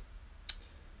overlooked?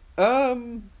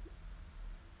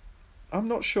 I'm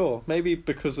not sure. Maybe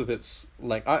because of its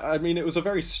length. I mean, it was a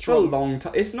very strong... It's a long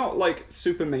time. It's not, like,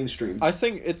 super mainstream. I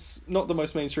think it's not the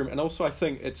most mainstream, and also I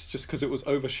think it's just because it was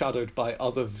overshadowed by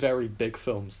other very big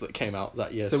films that came out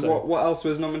that year. So what else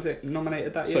was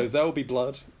nominated that year? So There'll Be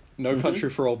Blood, No Country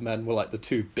for Old Men were, like, the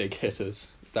two big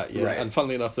hitters that year. Right. And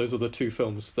funnily enough, those were the two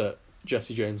films that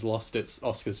Jesse James lost its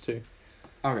Oscars to.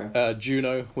 Okay.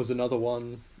 Juno was another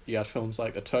one. You had films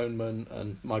like Atonement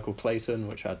and Michael Clayton,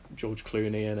 which had George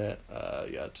Clooney in it.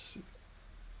 You had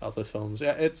other films.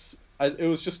 Yeah, it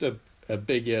was just a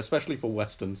big year, especially for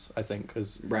Westerns, I think,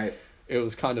 because it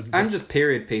was kind of... And just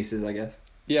period pieces, I guess.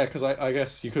 Yeah, because I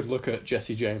guess you could look at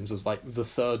Jesse James as like the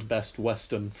third best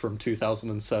Western from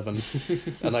 2007,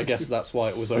 and I guess that's why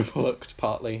it was overlooked,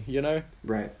 partly, you know?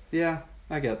 Right. Yeah,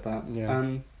 I get that.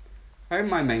 Yeah. I think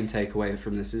my main takeaway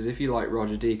from this is if you like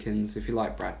Roger Deakins, if you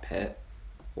like Brad Pitt,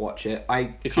 watch it.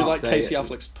 If you like Casey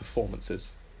Affleck's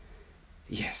performances.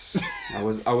 Yes. I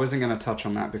wasn't going to touch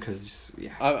on that because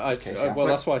well,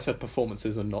 that's why I said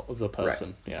performances and not the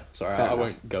person. Right. Yeah, sorry, I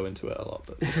won't go into it a lot,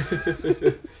 but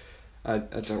I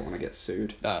don't want to get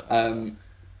sued. No.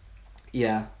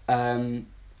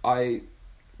 I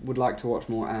would like to watch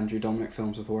more Andrew Dominik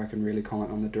films before I can really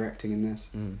comment on the directing in this.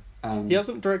 He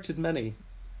hasn't directed many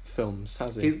films,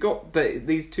 has he? He's got, but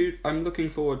these two. I'm looking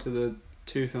forward to the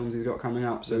two films he's got coming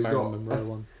up. So the Marilyn Monroe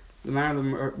one. The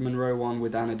Marilyn Monroe one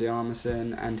with Ana de Armas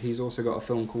in, and he's also got a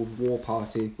film called War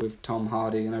Party with Tom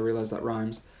Hardy, and I realise that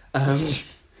rhymes.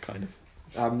 Kind of.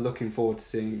 I'm looking forward to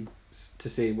see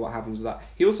what happens with that.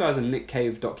 He also has a Nick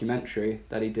Cave documentary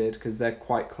that he did because they're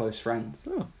quite close friends.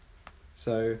 Oh.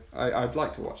 So I'd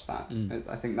like to watch that.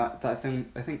 I think that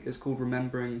thing. I think it's called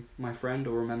Remembering My Friend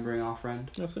or Remembering Our Friend.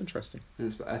 That's interesting.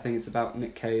 And I think it's about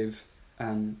Nick Cave,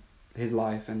 his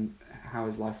life and how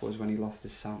his life was when he lost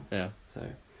his son. Yeah. So,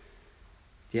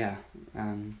 yeah.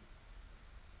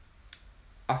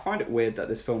 I find it weird that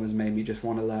this film has made me just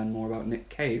want to learn more about Nick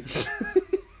Cave.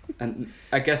 And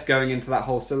I guess going into that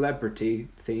whole celebrity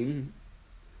theme,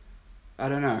 I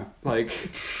don't know. Like,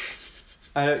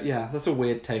 that's a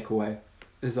weird takeaway.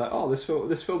 It's like,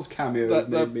 this film's cameo has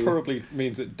made me... probably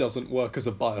means it doesn't work as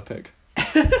a biopic.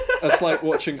 It's like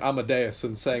watching Amadeus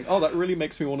and saying, "Oh, that really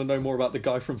makes me want to know more about the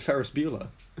guy from Ferris Bueller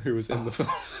who was in the film."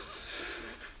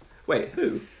 Wait,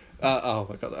 who? Oh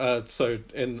my god! So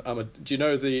do you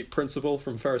know the principal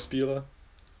from Ferris Bueller?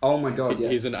 Oh my god!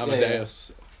 Yes. He's in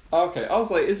Amadeus. Yeah. Okay, I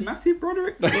was like, is Matthew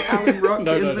Broderick or Alan Ruck in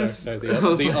this? No,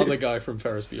 the other guy from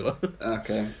Ferris Bueller.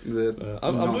 Okay.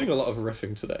 I'm doing a lot of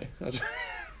riffing today.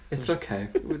 It's okay.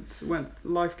 When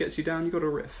life gets you down, you got to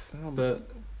riff. But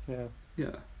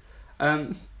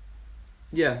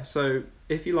yeah. So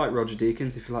if you like Roger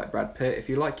Deakins, if you like Brad Pitt, if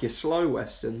you like your slow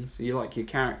westerns, you like your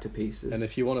character pieces, and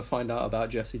if you want to find out about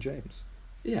Jesse James,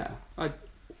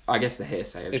 I guess the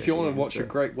hearsay of if you want to watch a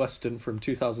great western from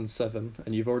 2007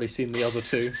 and you've already seen the other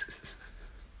two,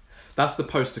 that's the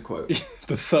poster quote.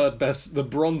 The third best, the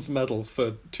bronze medal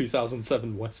for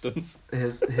 2007 westerns.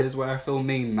 Here's where I feel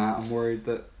mean, Matt. I'm worried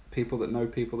that people that know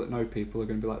people are going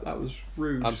to be like, that was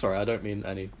rude. I'm sorry, I don't mean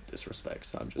any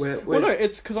disrespect. I'm just... Well, no,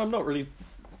 it's because I'm not really...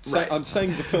 I'm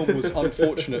saying the film was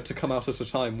unfortunate to come out at a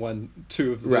time when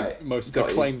two of the most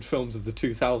acclaimed films of the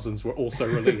 2000s were also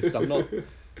released. I'm not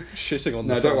shitting on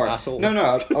the film at all. No,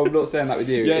 I'm not saying that with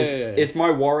you. Yeah. It's my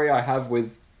worry I have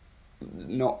with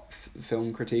not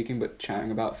film critiquing, but chatting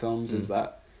about films is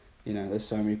that, there's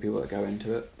so many people that go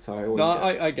into it. So I always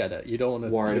I get it. You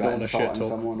don't want to shit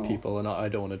talk people, and I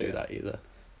don't want to do that either.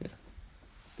 Yeah.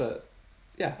 But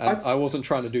yeah, I wasn't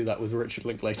trying to do that with Richard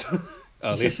Linklater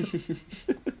earlier.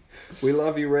 We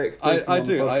love you, Rick. I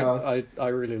do. I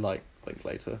really like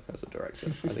Linklater as a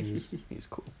director. I think he's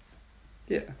cool.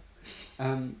 Yeah.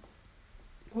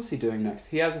 What's he doing next?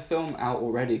 He has a film out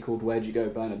already called Where'd You Go,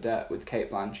 Bernadette with Kate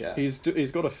Blanchett.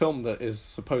 He's got a film that is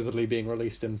supposedly being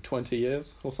released in 20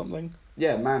 years or something.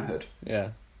 Yeah, Manhood.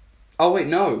 Yeah. Oh wait,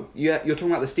 no. You're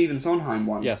talking about the Stephen Sondheim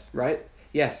one. Yes. Right?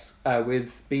 Yes,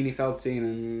 with Beanie Feldstein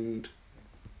and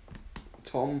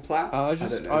Tom Platt.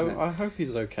 I hope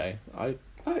he's okay. I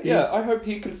hope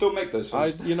he can still make those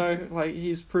films.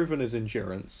 He's proven his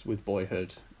endurance with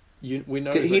Boyhood. We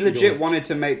know he legit wanted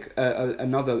to make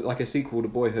another, like a sequel to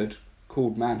Boyhood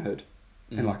called Manhood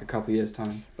in like a couple of years'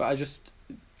 time. But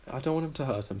I don't want him to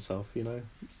hurt himself,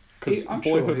 because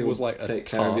Boyhood sure was like a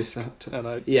task,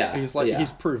 and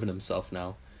he's proven himself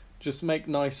now. Just make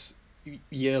nice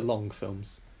year-long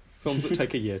films that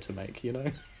take a year to make.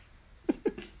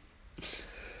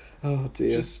 Oh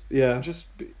dear. Just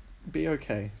be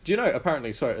okay. Do you know?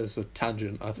 Apparently, sorry, it's a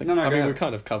tangent. I think. We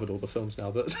kind of covered all the films now,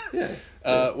 but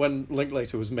when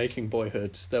Linklater was making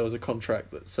Boyhood, there was a contract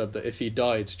that said that if he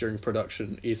died during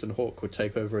production, Ethan Hawke would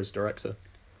take over as director.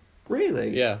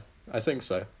 Really? Yeah, I think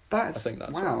so. I think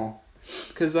that's wow.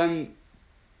 Because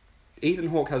Ethan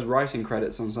Hawke has writing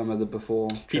credits on some of the before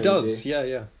trilogy. He does,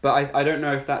 yeah. But I don't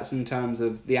know if that's in terms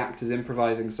of the actors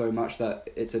improvising so much that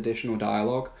it's additional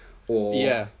dialogue,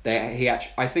 or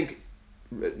I think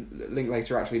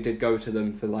Linklater actually did go to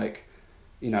them for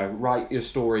write your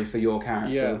story for your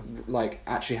character,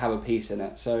 actually have a piece in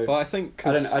it. So I think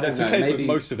I don't it's know. a case Maybe with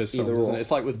most of his films, isn't it? or.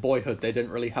 It's like with Boyhood, they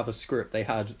didn't really have a script; they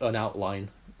had an outline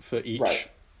for each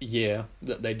year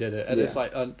that they did it, and it's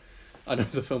like I know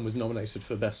the film was nominated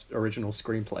for Best Original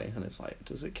Screenplay, and it's like,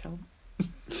 does it count?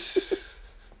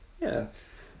 Yeah,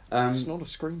 it's not a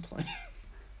screenplay.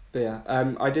 But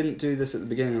yeah, I didn't do this at the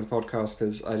beginning of the podcast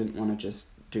because I didn't want to just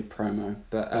do promo.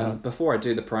 But before I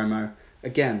do the promo,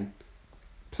 again,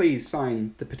 please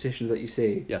sign the petitions that you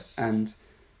see. Yes. And,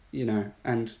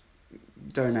 and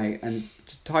donate, and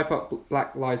just type up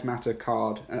Black Lives Matter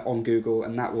card on Google,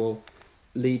 and that will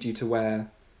lead you to where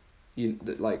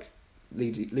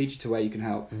lead you to where you can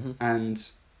help. Mm-hmm.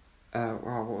 And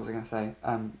what was I going to say?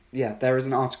 There is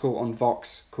an article on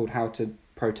Vox called "How to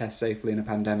Protest Safely in a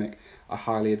Pandemic." I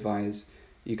highly advise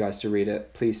you guys to read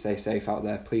it. Please stay safe out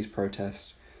there. Please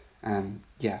protest. And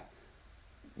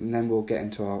then we'll get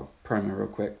into our promo real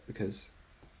quick because,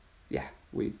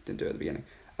 we didn't do it at the beginning.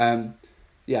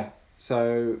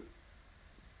 So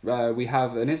we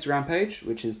have an Instagram page,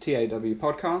 which is TAW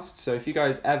Podcast. So if you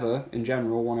guys ever, in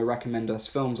general, want to recommend us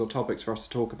films or topics for us to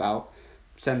talk about,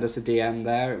 send us a DM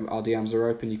there. Our DMs are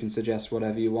open. You can suggest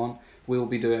whatever you want. We'll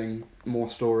be doing more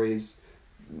stories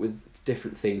with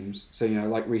different themes. So,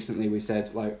 like recently we said,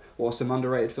 what are some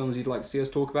underrated films you'd like to see us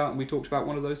talk about? And we talked about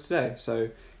one of those today. So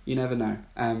you never know.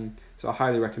 So I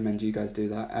highly recommend you guys do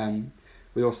that.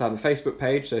 We also have a Facebook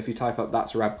page, so if you type up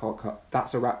That's a Rap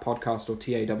Podcast or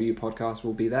TAW Podcast,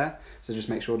 we'll be there. So just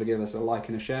make sure to give us a like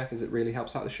and a share because it really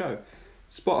helps out the show.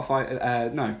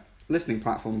 Spotify, listening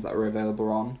platforms that we're available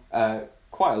on,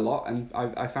 quite a lot, and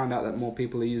I found out that more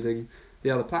people are using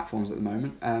the other platforms at the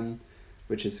moment,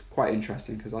 which is quite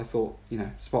interesting because I thought,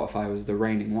 Spotify was the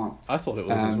reigning one. I thought it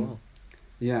was as well.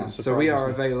 Yeah, so we are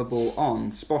available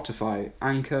on Spotify,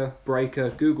 Anchor,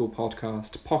 Breaker, Google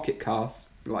Podcast, Pocket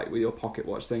Cast, like with your Pocket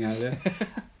Watch thing earlier,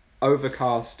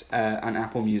 Overcast, and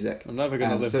Apple Music. I'm never going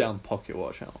to live down Pocket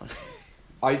Watch, am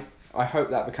I? I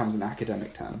hope that becomes an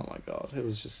academic term. Oh my god, it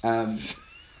was just... Can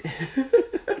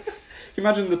you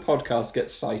imagine the podcast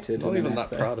gets cited? I'm not even that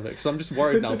proud of it, because I'm just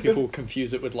worried now people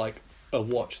confuse it with a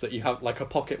watch that you have, like a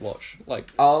pocket watch.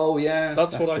 Oh yeah,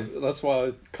 that's why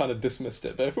I kind of dismissed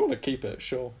it. But if you want to keep it,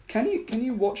 sure. Can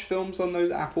you watch films on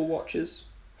those Apple Watches?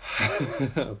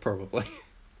 Probably.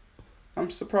 I'm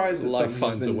surprised that something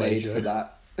has been made for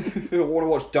that. I want to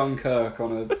watch Dunkirk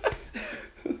on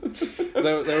a...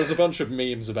 there was a bunch of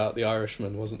memes about The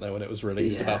Irishman, wasn't there, when it was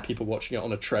released, about people watching it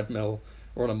on a treadmill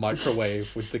or on a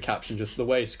microwave with the caption just the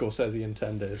way Scorsese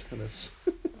intended. And it's...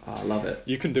 I love it.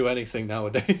 You can do anything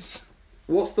nowadays.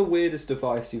 What's the weirdest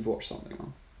device you've watched something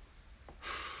on?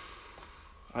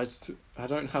 I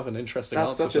don't have an interesting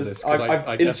answer for this.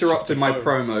 I've interrupted my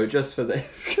promo just for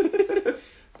this.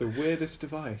 The weirdest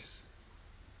device?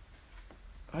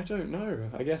 I don't know.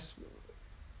 I guess...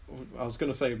 I was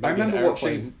going to say maybe an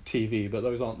airplane TV, but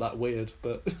those aren't that weird.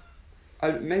 But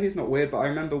maybe it's not weird, but I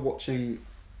remember watching...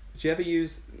 Do you ever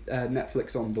use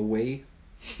Netflix on the Wii?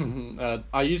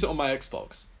 I use it on my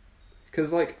Xbox.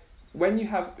 Because when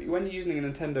you're using a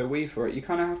Nintendo Wii for it, you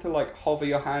kind of have to hover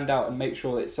your hand out and make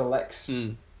sure it selects.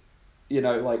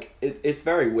 It's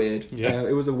very weird. Yeah,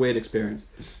 it was a weird experience.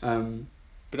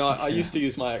 But I used to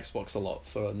use my Xbox a lot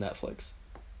for Netflix.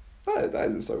 That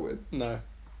isn't so weird. No.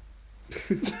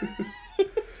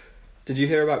 Did you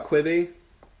hear about Quibi?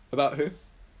 About who?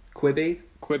 Quibi.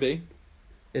 Quibi.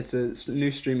 It's a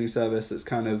new streaming service that's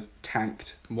kind of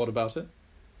tanked. And what about it?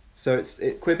 So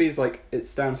Quibi's like, it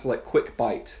stands for like quick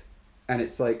bite, and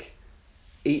it's like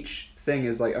each thing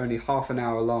is like only half an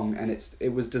hour long, and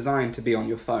it was designed to be on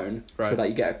your phone, right. so that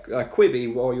you get a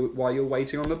Quibi while you're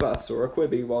waiting on the bus, or a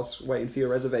Quibi whilst waiting for your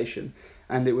reservation.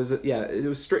 And it was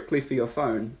strictly for your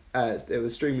phone. It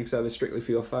was a streaming service strictly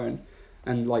for your phone,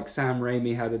 and like Sam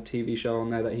Raimi had a TV show on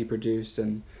there that he produced,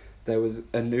 and there was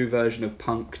a new version of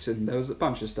Punk'd, and there was a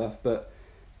bunch of stuff. But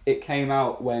it came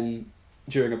out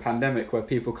during a pandemic where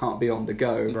people can't be on the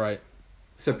go. Right.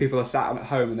 So people are sat at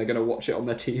home and they're going to watch it on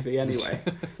their TV anyway.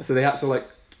 So they had to like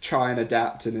try and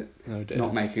adapt, and it's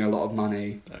not making a lot of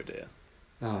money. Oh dear.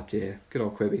 Oh dear. Good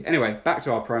old Quibi. Anyway, back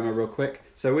to our promo real quick.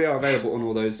 So we are available on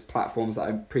all those platforms that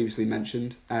I previously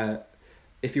mentioned.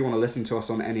 If you want to listen to us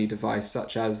on any device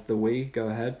such as the Wii, go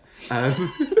ahead.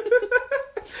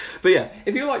 But yeah,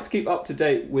 if you'd like to keep up to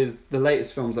date with the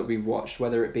latest films that we've watched,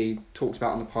 whether it be talked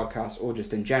about on the podcast or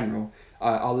just in general,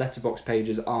 our letterbox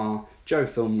pages are Joe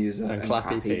Film User and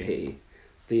Clappy P.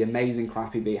 The amazing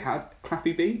Clappy B.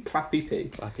 Clappy B? Clappy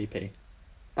P. Clappy P.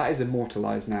 That is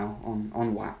immortalised now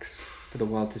on wax for the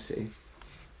world to see.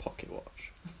 Pocket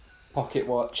watch. Pocket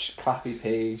watch, Clappy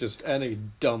P. Just any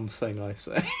dumb thing I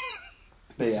say.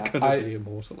 It's yeah, going to be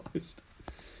immortalised.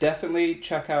 Definitely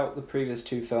check out the previous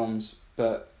two films,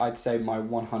 but I'd say my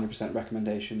 100%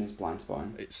 recommendation is Blind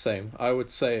Spotting. It's same. I would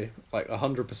say like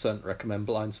 100% recommend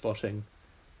Blind Spotting.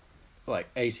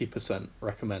 Like 80%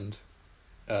 recommend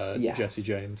Jesse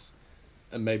James,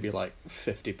 and maybe like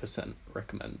 50%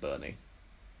 recommend Bernie.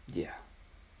 Yeah,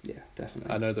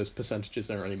 definitely. I know those percentages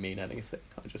don't really mean anything.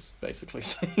 I'm just basically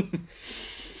saying,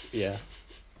 yeah.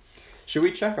 Should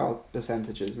we check our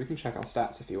percentages? We can check our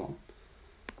stats if you want.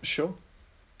 Sure.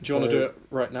 Do you want to do it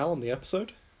right now on the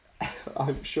episode?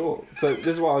 I'm sure. So this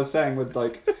is what I was saying with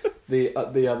like the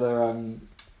other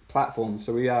platforms.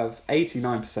 So we have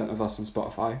 89% of us on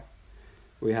Spotify.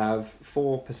 We have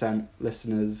 4%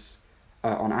 listeners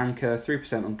on Anchor,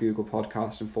 3% on Google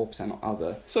Podcast, and 4% on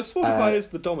other. So Spotify is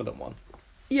the dominant one.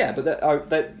 Yeah, but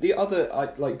the other,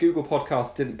 like Google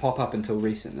Podcast didn't pop up until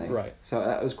recently. Right. So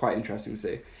that was quite interesting to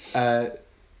see.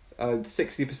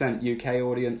 60% UK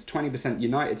audience, 20%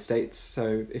 United States.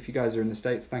 So if you guys are in the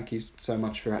States, thank you so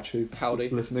much for actually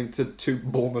listening to two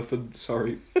Bournemouth and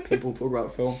people talk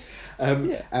about film.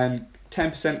 And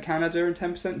 10% Canada and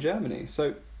 10% Germany.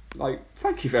 So like,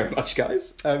 thank you very much,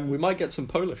 guys. We might get some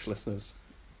Polish listeners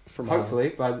from hopefully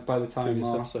by the time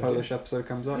our Polish episode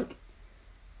comes up.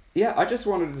 Yeah, I just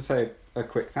wanted to say a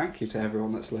quick thank you to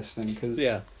everyone that's listening, because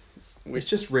it's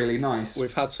just really nice.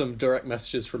 We've had some direct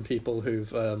messages from people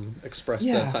who've expressed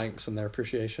their thanks and their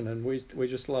appreciation, and we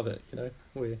just love it, you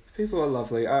know. People are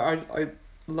lovely. I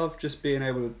love just being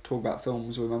able to talk about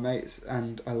films with my mates,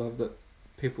 and I love that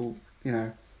people, you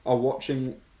know, are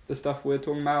watching the stuff we're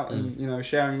talking about and, you know,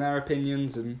 sharing their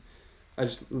opinions, and I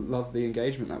just love the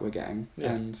engagement that we're getting.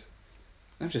 And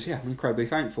I'm just I'm incredibly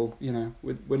thankful. You know,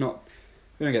 we don't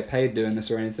get paid doing this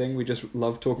or anything. We just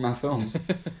love talking about films.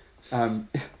 Fun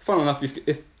enough,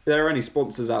 if there are any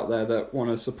sponsors out there that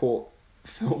want to support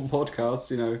film podcasts,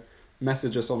 you know,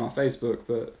 message us on our Facebook.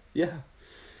 But yeah,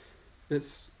 I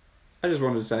just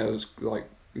wanted to say I was like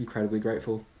incredibly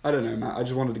grateful. I don't know, Matt. I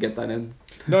just wanted to get that in.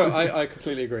 No, I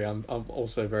completely agree. I'm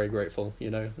also very grateful. You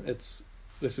know, this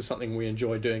is something we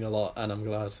enjoy doing a lot, and I'm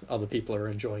glad other people are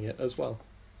enjoying it as well.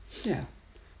 Yeah.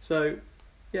 So,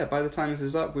 yeah, by the time this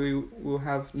is up, we will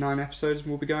have 9 episodes, and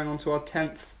we'll be going on to our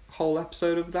 10th whole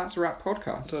episode of That's a Wrap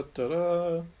podcast.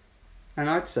 Da-da-da. And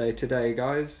I'd say today,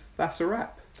 guys, that's a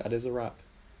wrap. That is a wrap.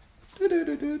 Right,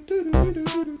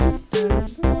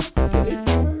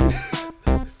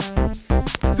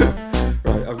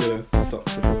 I'm going to stop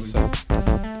recording.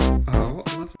 Oh,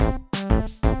 what?